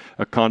have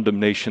a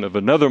condemnation of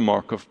another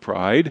mark of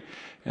pride,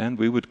 and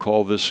we would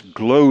call this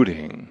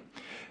gloating,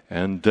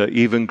 and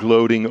even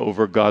gloating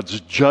over God's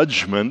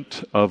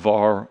judgment of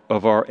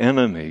our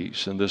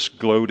enemies. And this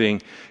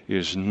gloating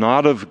is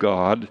not of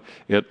God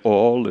at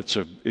all. It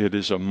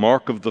is a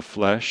mark of the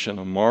flesh and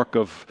a mark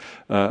of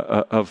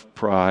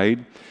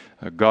pride.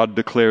 God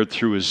declared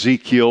through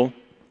Ezekiel,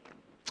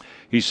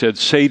 he said,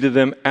 "Say to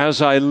them,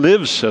 as I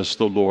live, says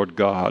the Lord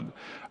God,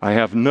 I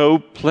have no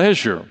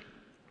pleasure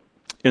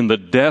in the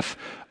death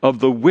of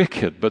the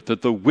wicked, but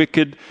that the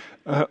wicked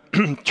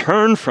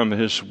turn from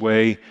his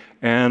way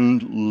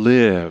and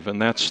live."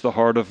 And that's the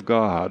heart of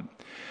God.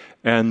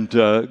 And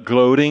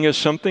gloating is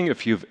something,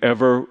 if you've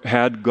ever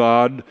had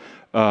God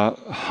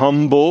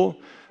humble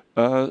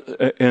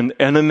an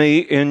enemy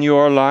in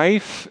your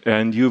life,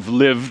 and you've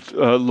lived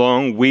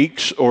long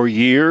weeks or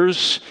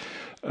years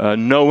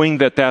knowing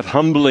that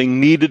humbling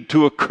needed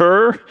to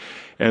occur,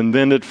 and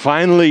then it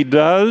finally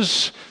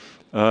does,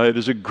 it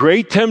is a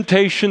great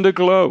temptation to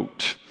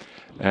gloat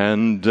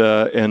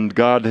And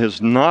God has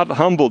not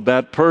humbled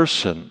that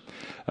person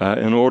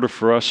in order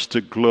for us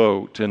to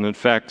gloat. And in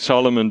fact,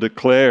 Solomon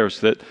declares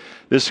that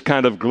this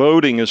kind of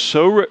gloating is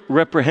so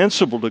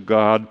reprehensible to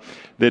God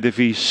that if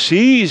he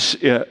sees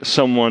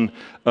someone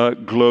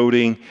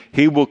gloating,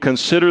 he will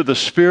consider the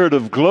spirit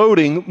of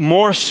gloating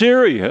more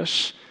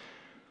serious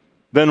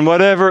than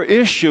whatever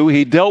issue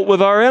he dealt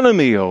with our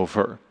enemy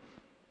over,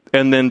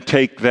 and then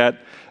take that,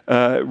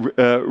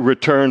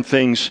 return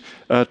things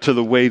to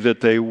the way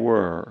that they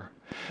were.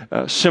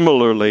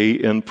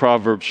 Similarly, in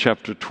Proverbs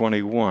chapter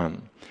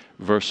 21,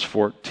 verse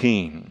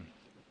 14.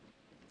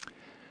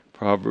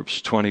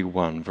 Proverbs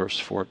 21, verse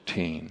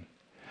 14.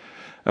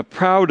 A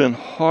proud and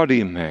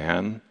haughty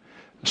man,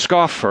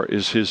 scoffer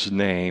is his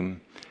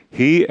name,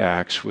 he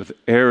acts with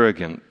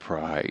arrogant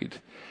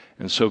pride.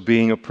 And so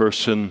being a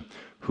person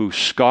who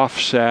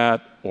scoffs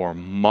at or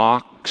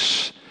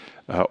mocks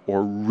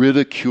or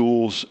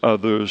ridicules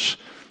others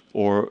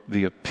or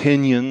the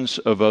opinions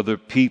of other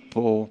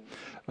people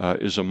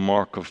is a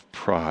mark of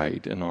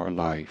pride in our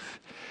life.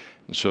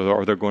 And so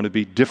are there going to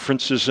be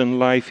differences in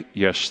life?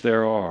 Yes,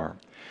 there are.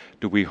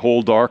 Do we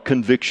hold our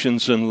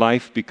convictions in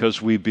life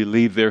because we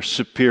believe they're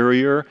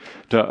superior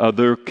to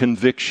other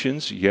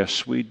convictions?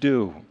 Yes, we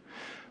do.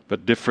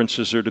 But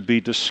differences are to be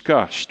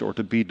discussed or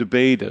to be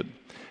debated.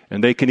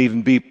 And they can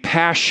even be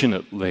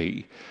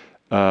passionately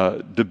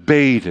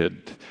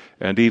debated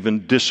and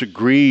even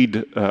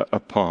disagreed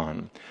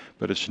upon.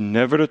 But it's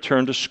never to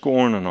turn to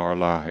scorn in our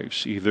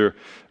lives, either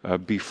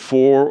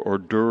before or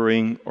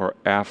during or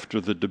after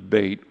the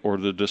debate or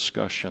the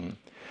discussion.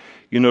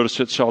 You notice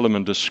that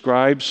Solomon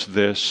describes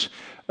this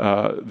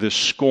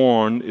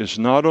scorn is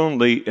not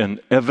only an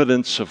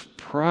evidence of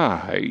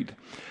pride,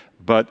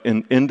 but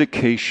an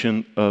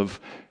indication of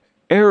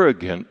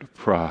arrogant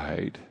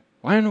pride.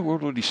 Why in the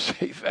world would he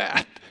say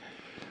that?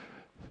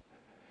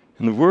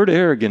 And the word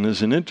arrogant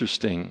is an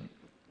interesting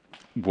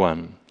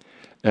one.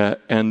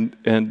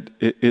 And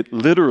it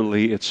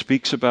literally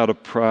speaks about a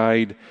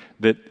pride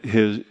that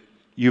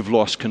you've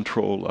lost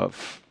control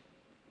of.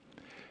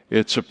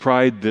 It's a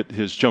pride that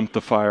has jumped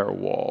the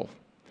firewall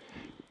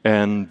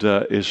and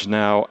is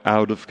now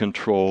out of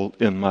control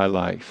in my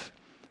life.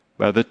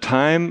 By the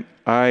time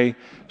I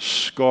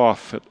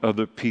scoff at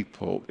other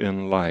people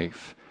in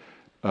life,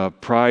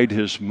 pride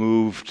has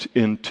moved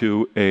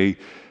into a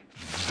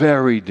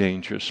very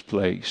dangerous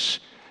place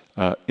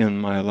in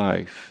my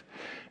life.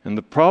 And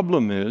the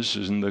problem is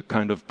in the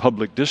kind of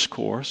public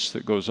discourse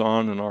that goes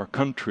on in our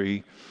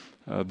country,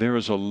 there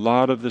is a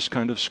lot of this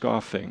kind of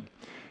scoffing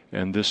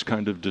and this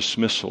kind of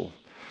dismissal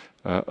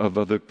of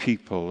other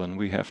people, and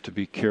we have to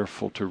be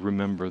careful to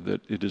remember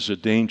that it is a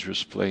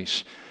dangerous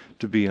place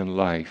to be in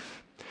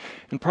life.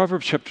 In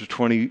Proverbs chapter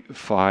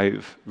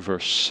 25,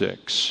 verse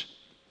 6,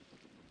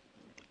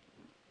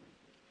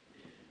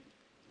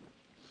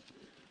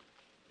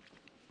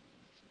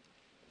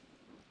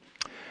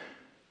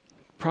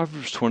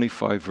 Proverbs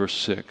 25, verse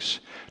 6,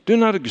 do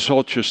not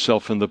exalt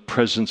yourself in the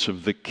presence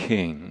of the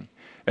king,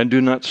 and do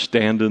not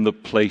stand in the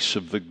place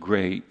of the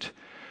great.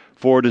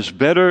 For it is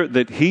better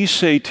that he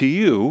say to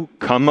you,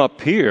 come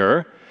up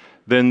here,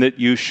 than that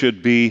you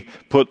should be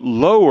put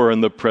lower in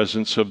the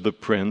presence of the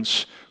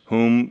prince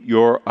whom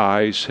your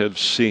eyes have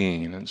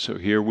seen. And so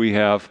here we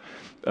have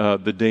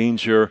the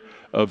danger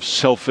of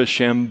selfish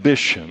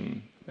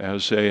ambition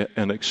as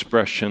an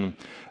expression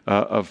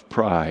of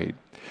pride.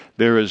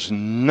 There is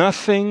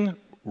nothing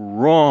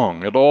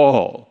wrong at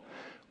all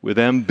with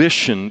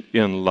ambition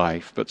in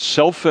life, but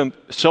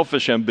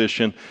selfish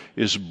ambition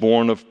is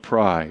born of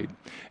pride.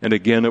 And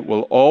again, it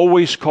will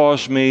always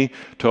cause me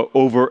to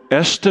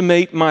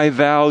overestimate my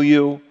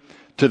value,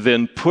 to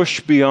then push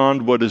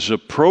beyond what is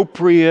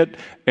appropriate,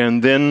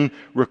 and then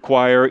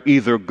require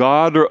either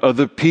God or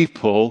other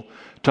people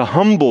to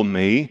humble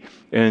me,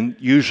 and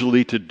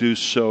usually to do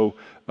so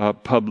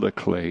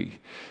publicly.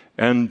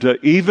 And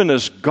even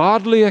as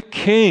godly a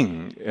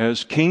king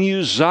as King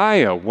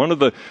Uzziah, one of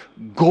the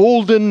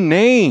golden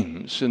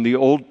names in the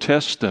Old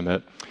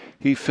Testament,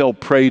 he fell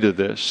prey to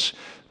this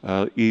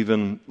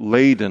even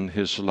late in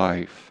his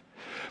life.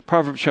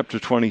 Proverbs chapter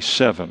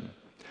 27,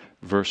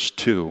 verse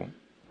 2.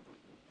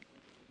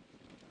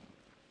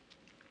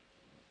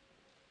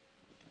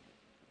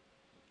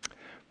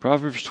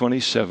 Proverbs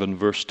 27,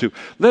 verse 2.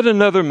 Let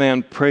another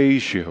man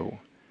praise you,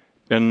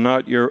 and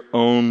not your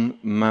own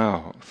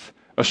mouth.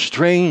 A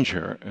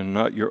stranger, and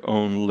not your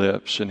own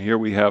lips. And here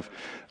we have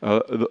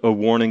a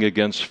warning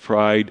against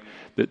pride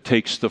that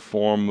takes the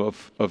form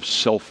of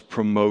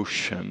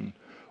self-promotion,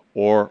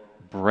 or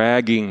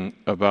bragging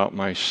about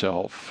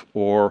myself,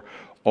 or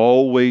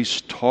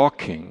always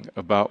talking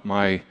about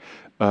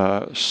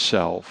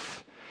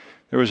myself.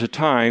 There was a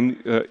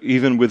time,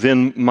 even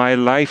within my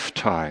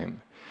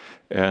lifetime,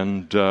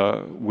 and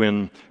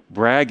when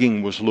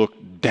bragging was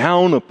looked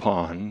down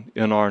upon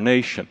in our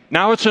nation.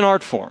 Now it's an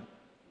art form.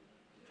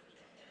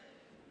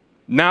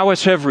 Now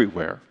it's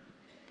everywhere.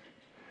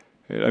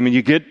 I mean,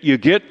 you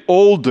get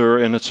older,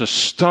 and it's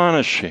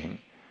astonishing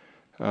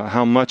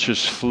how much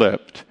is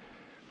flipped.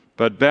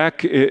 But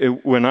back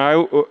when I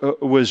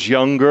was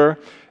younger,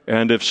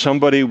 And if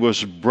somebody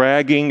was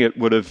bragging, it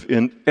would have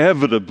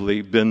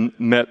inevitably been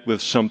met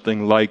with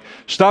something like,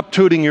 "Stop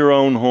tooting your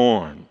own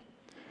horn."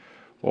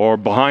 Or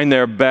behind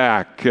their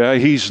back,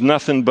 "He's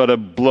nothing but a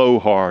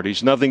blowhard.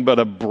 He's nothing but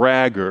a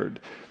braggart."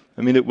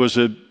 I mean, it was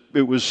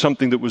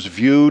something that was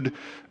viewed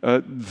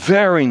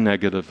very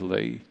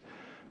negatively.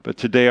 But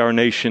today our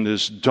nation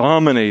is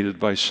dominated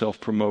by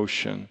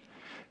self-promotion.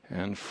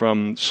 And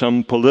from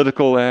some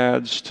political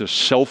ads to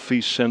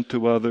selfies sent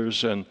to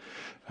others, and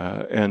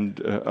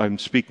I'm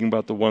speaking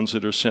about the ones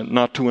that are sent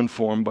not to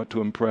inform but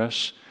to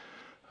impress,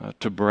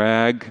 to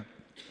brag.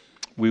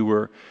 We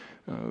were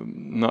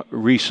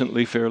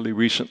fairly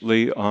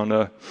recently,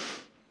 on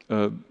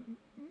the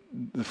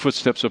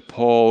Footsteps of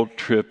Paul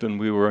trip, and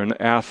we were in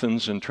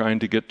Athens and trying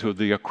to get to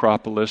the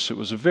Acropolis. It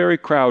was very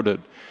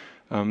crowded,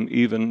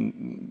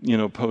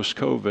 even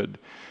post-COVID.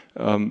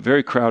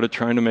 Very crowded,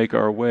 trying to make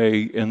our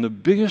way. And the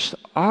biggest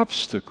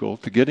obstacle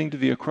to getting to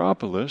the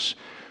Acropolis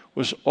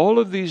was all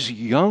of these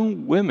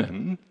young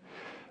women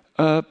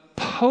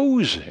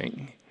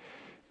posing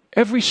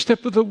every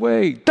step of the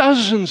way.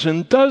 Dozens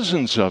and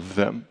dozens of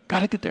them.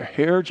 Got to get their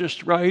hair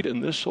just right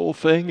and this whole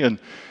thing.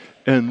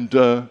 And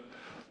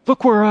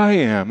look where I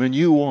am and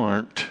you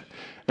aren't.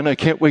 And I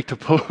can't wait to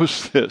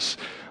post this.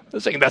 I'm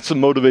saying that's the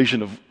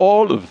motivation of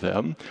all of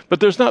them. But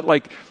there's not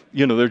like,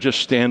 they're just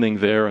standing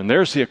there and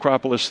there's the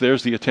Acropolis,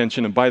 there's the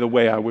attention, and by the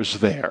way, I was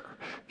there.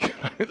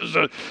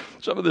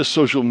 Some of this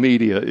social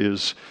media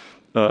is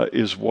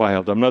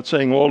wild. I'm not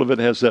saying all of it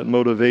has that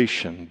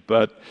motivation,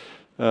 but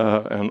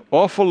an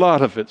awful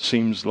lot of it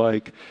seems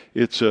like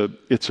it's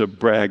a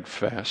brag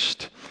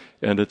fest,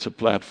 and it's a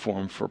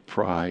platform for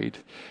pride.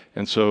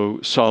 And so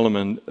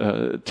Solomon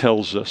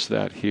tells us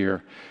that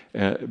here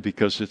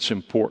because it's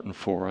important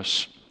for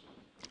us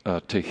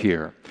to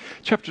hear.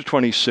 Chapter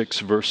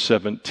 26, verse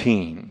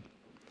 17.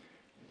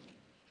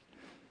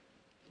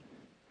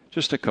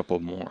 Just a couple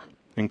more,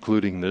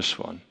 including this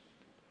one.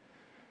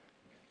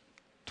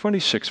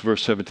 26,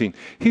 verse 17.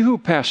 He who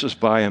passes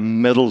by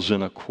and meddles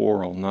in a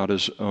quarrel not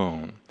his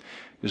own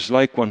is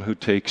like one who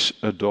takes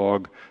a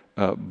dog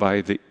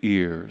by the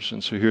ears.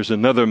 And so here's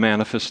another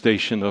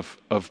manifestation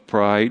of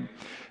pride,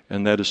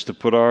 and that is to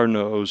put our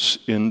nose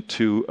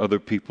into other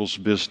people's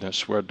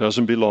business where it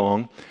doesn't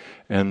belong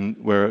and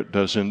where it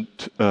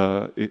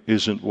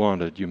isn't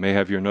wanted. You may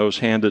have your nose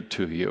handed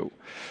to you.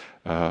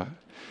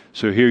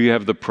 So here you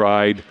have the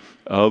pride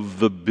of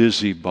the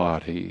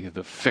busybody,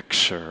 the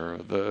fixer,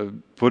 the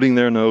putting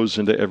their nose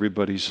into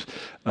everybody's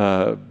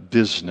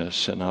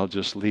business. And I'll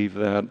just leave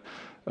that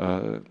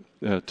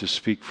to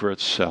speak for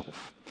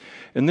itself.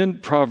 And then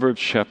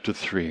Proverbs chapter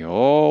 3,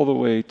 all the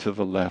way to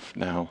the left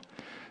now,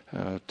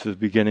 to the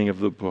beginning of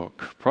the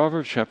book.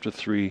 Proverbs chapter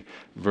 3,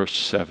 verse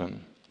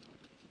 7.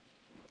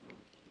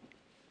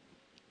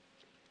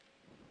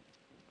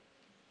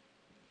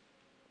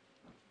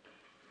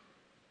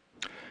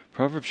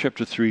 Proverbs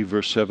chapter 3,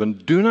 verse 7,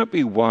 do not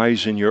be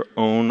wise in your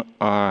own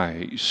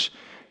eyes.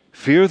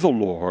 Fear the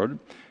Lord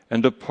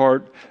and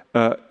depart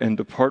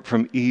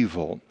from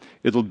evil.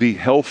 It'll be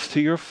health to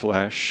your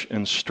flesh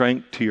and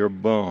strength to your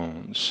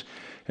bones.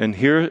 And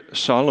here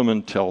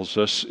Solomon tells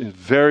us,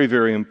 very,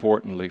 very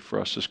importantly for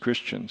us as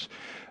Christians,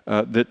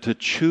 that to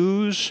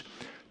choose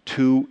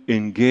to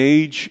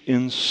engage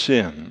in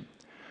sin,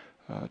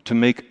 to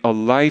make a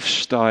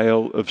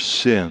lifestyle of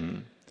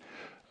sin,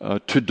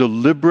 to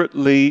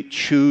deliberately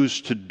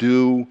choose to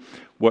do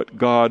what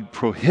God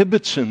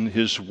prohibits in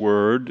His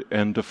Word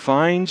and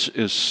defines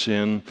as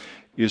sin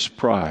is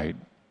pride.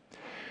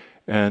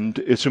 And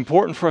it's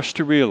important for us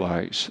to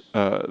realize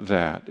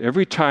that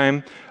every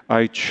time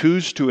I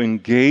choose to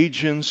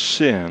engage in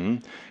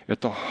sin, at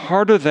the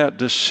heart of that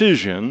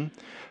decision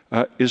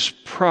is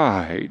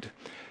pride.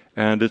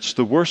 And it's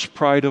the worst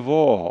pride of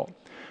all.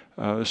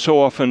 So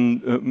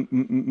often,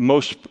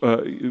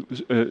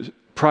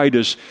 pride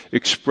is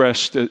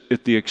expressed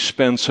at the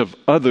expense of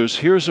others.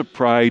 Here's a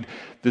pride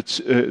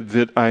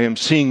that I am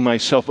seeing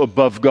myself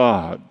above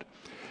God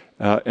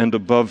and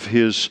above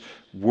His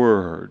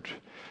Word.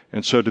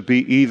 And so to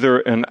be either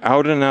an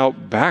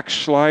out-and-out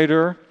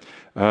backslider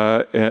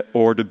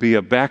or to be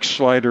a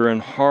backslider in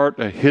heart,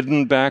 a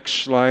hidden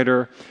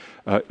backslider,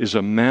 is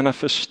a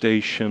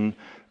manifestation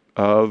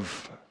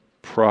of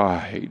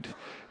pride.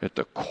 At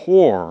the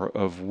core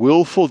of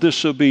willful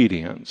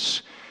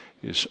disobedience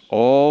is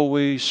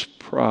always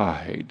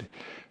pride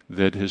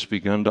that has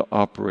begun to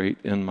operate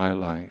in my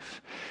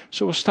life.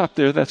 So we'll stop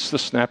there. That's the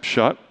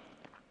snapshot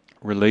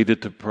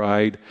related to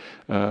pride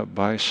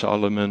by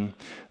Solomon.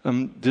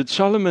 Did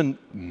Solomon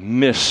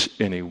miss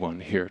anyone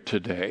here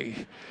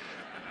today?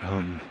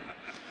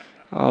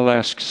 I'll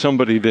ask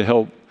somebody to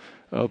help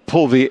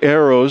pull the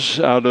arrows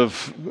out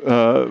of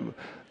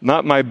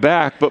not my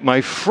back, but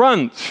my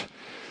front,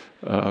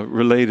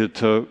 related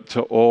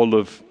to all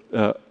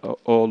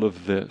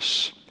of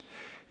this.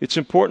 It's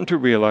important to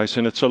realize,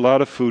 and it's a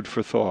lot of food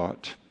for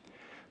thought,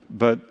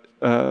 but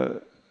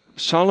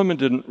Solomon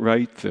didn't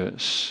write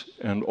this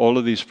and all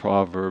of these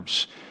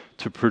proverbs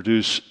to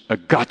produce a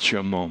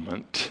gotcha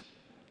moment.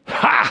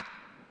 Ha!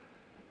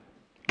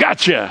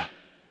 Gotcha!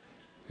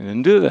 He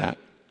didn't do that.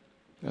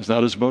 That's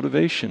not his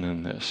motivation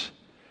in this.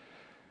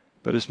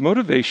 But his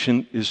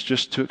motivation is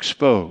just to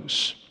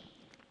expose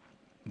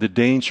the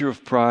danger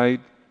of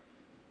pride,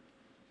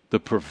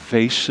 the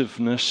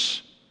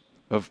pervasiveness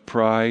of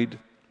pride,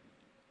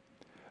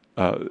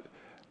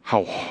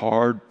 how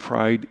hard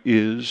pride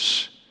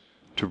is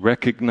to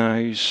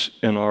recognize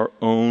in our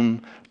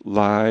own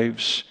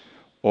lives,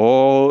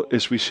 all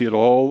as we see it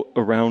all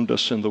around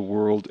us in the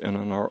world and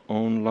in our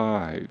own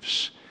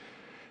lives.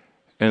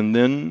 And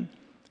then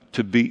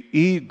to be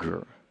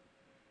eager,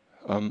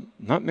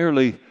 not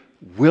merely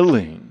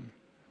willing,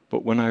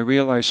 but when I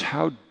realize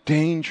how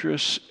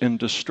dangerous and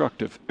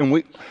destructive, and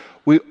we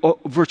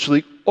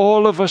virtually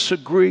all of us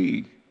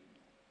agree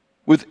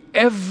with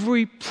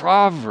every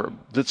proverb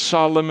that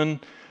Solomon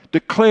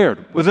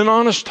declared. With an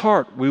honest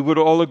heart, we would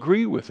all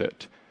agree with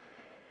it.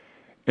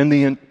 And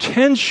the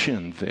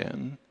intention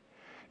then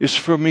is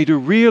for me to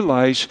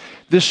realize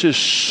this is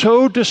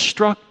so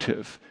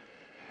destructive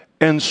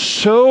and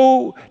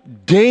so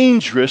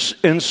dangerous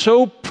and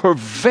so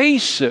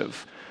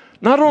pervasive,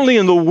 not only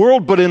in the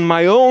world but in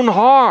my own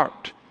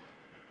heart,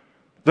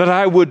 that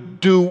I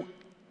would do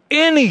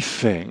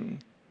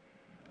anything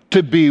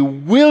to be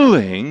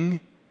willing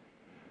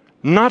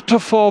not to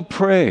fall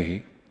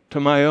prey to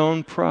my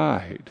own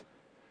pride.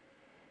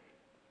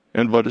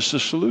 And what is the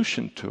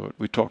solution to it?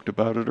 We talked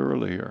about it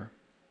earlier.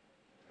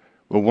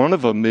 Well, one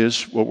of them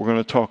is what we're going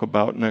to talk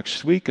about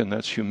next week, and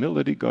that's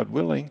humility, God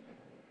willing.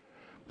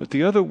 But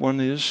the other one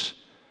is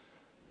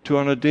to,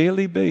 on a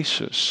daily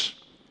basis,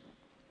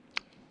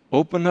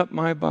 open up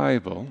my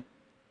Bible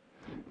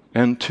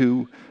and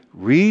to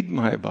read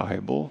my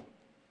Bible,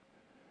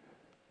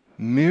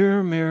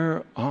 mirror,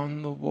 mirror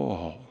on the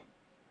wall.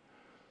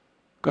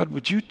 God,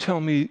 would you tell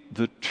me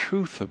the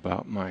truth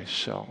about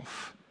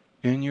myself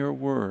in your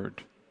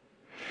word?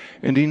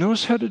 And he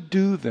knows how to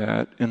do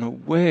that in a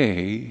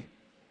way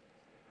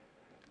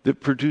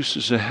that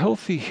produces a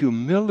healthy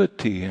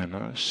humility in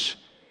us,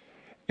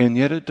 and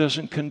yet it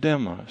doesn't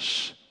condemn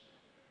us.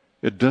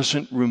 It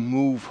doesn't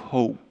remove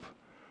hope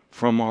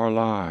from our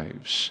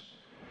lives.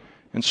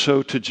 And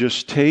so to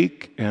just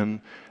take and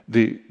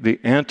the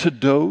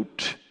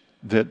antidote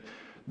that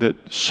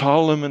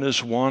Solomon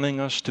is wanting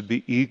us to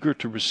be eager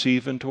to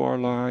receive into our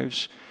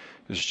lives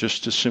is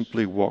just to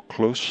simply walk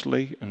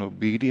closely and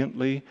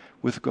obediently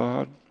with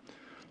God,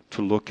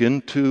 to look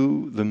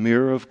into the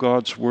mirror of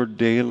God's Word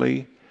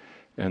daily,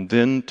 and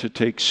then to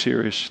take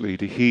seriously,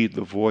 to heed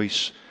the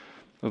voice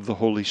of the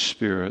Holy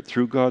Spirit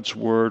through God's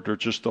Word or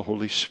just the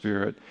Holy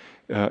Spirit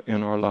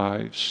in our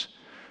lives.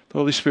 The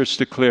Holy Spirit's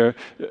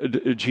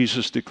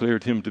Jesus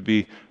declared him to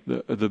be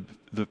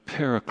the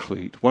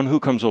Paraclete, one who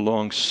comes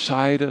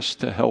alongside us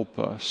to help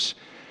us.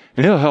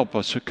 And he'll help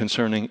us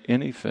concerning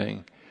anything.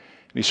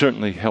 And he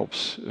certainly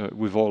helps,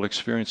 we've all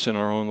experienced in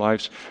our own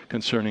lives,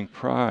 concerning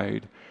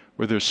pride,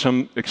 where there's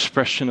some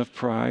expression of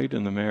pride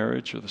in the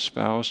marriage or the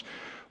spouse,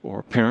 or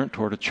a parent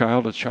toward a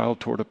child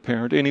toward a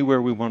parent,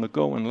 anywhere we want to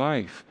go in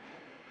life.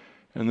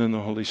 And then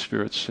the Holy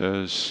Spirit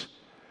says,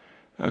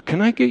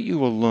 can I get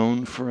you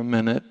alone for a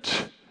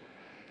minute?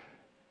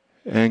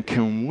 And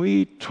can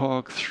we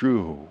talk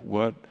through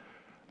what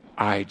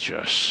I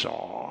just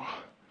saw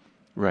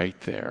right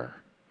there?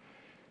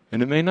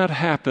 And it may not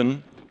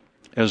happen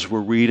as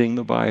we're reading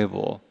the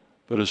Bible,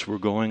 but as we're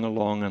going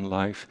along in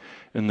life,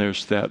 and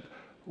there's that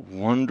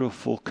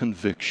wonderful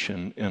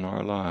conviction in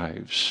our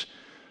lives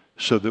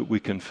so that we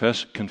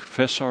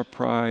confess our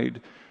pride,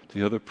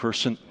 the other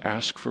person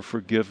ask for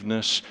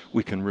forgiveness,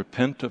 we can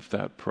repent of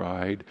that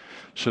pride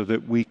so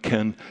that we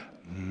can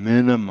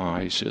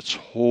minimize its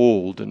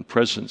hold and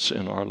presence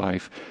in our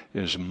life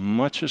as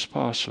much as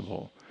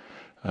possible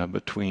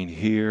between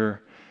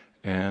here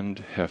and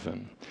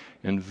heaven.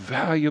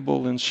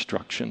 Invaluable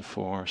instruction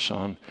for us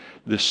on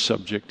this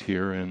subject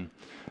here in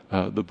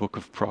the book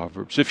of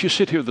Proverbs. If you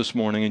sit here this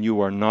morning and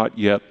you are not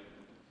yet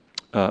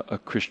a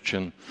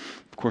Christian,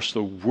 of course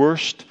the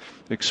worst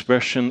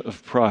expression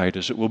of pride,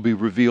 as it will be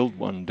revealed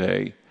one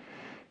day,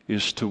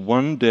 is to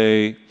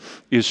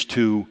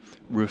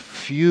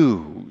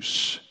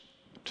refuse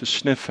to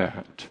sniff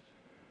at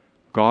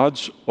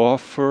God's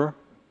offer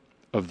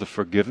of the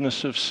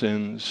forgiveness of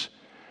sins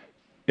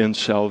in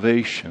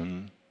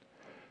salvation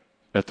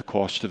at the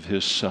cost of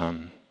his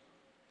Son,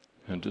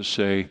 and to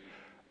say,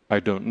 I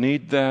don't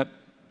need that,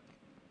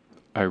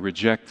 I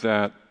reject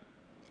that,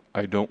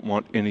 I don't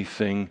want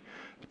anything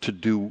to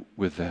do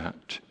with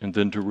that, and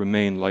then to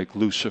remain like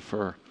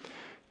Lucifer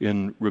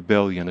in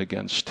rebellion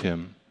against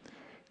him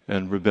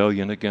and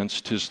rebellion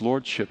against his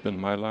lordship in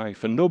my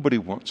life. And nobody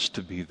wants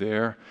to be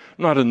there,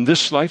 not in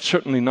this life,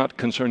 certainly not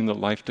concerning the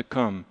life to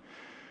come.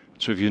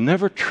 So if you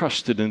never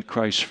trusted in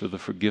Christ for the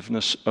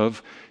forgiveness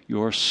of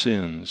your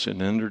sins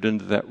and entered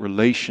into that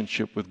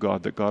relationship with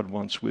God that God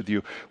wants with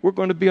you, we're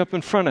going to be up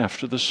in front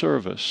after the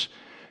service.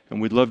 And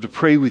we'd love to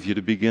pray with you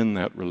to begin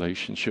that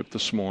relationship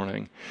this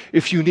morning.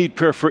 If you need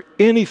prayer for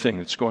anything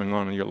that's going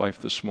on in your life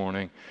this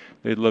morning,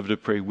 they'd love to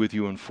pray with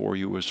you and for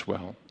you as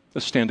well.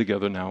 Let's stand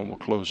together now and we'll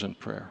close in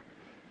prayer.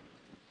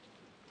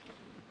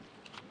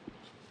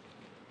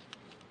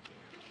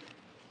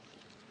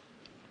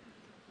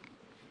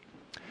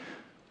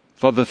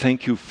 Father,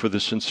 thank you for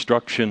this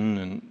instruction.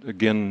 And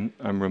again,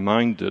 I'm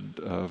reminded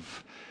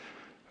of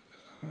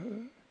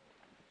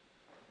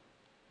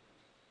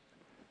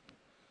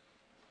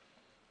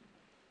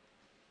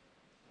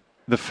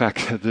the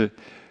fact that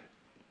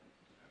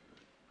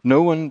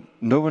no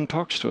one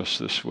talks to us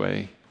this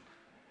way,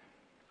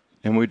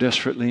 and we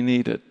desperately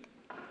need it.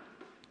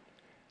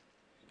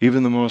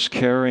 Even the most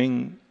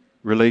caring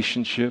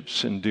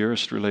relationships and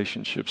dearest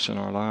relationships in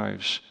our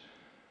lives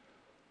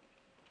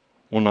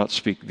will not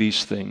speak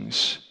these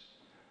things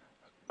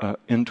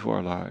into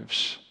our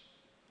lives,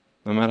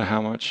 no matter how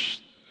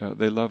much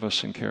they love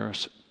us and care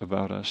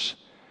about us.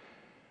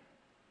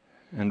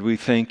 And we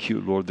thank you,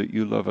 Lord, that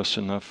you love us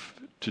enough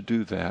to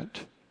do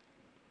that.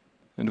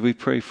 And we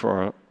pray for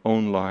our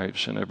own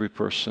lives and every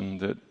person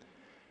that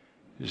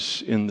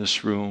is in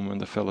this room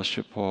and the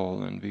fellowship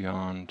hall and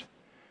beyond,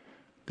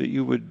 that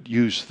you would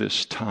use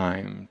this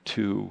time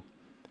to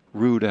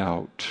root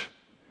out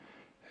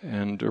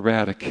and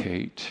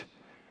eradicate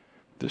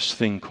this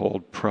thing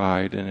called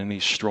pride and any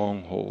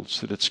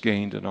strongholds that it's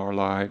gained in our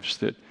lives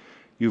that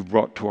you've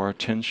brought to our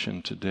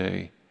attention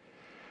today.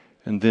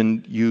 And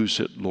then use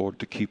it, Lord,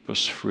 to keep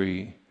us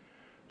free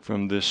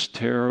from this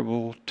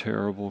terrible,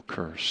 terrible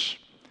curse.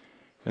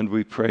 And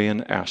we pray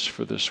and ask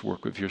for this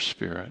work of your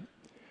Spirit.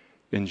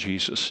 In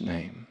Jesus'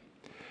 name,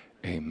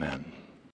 amen.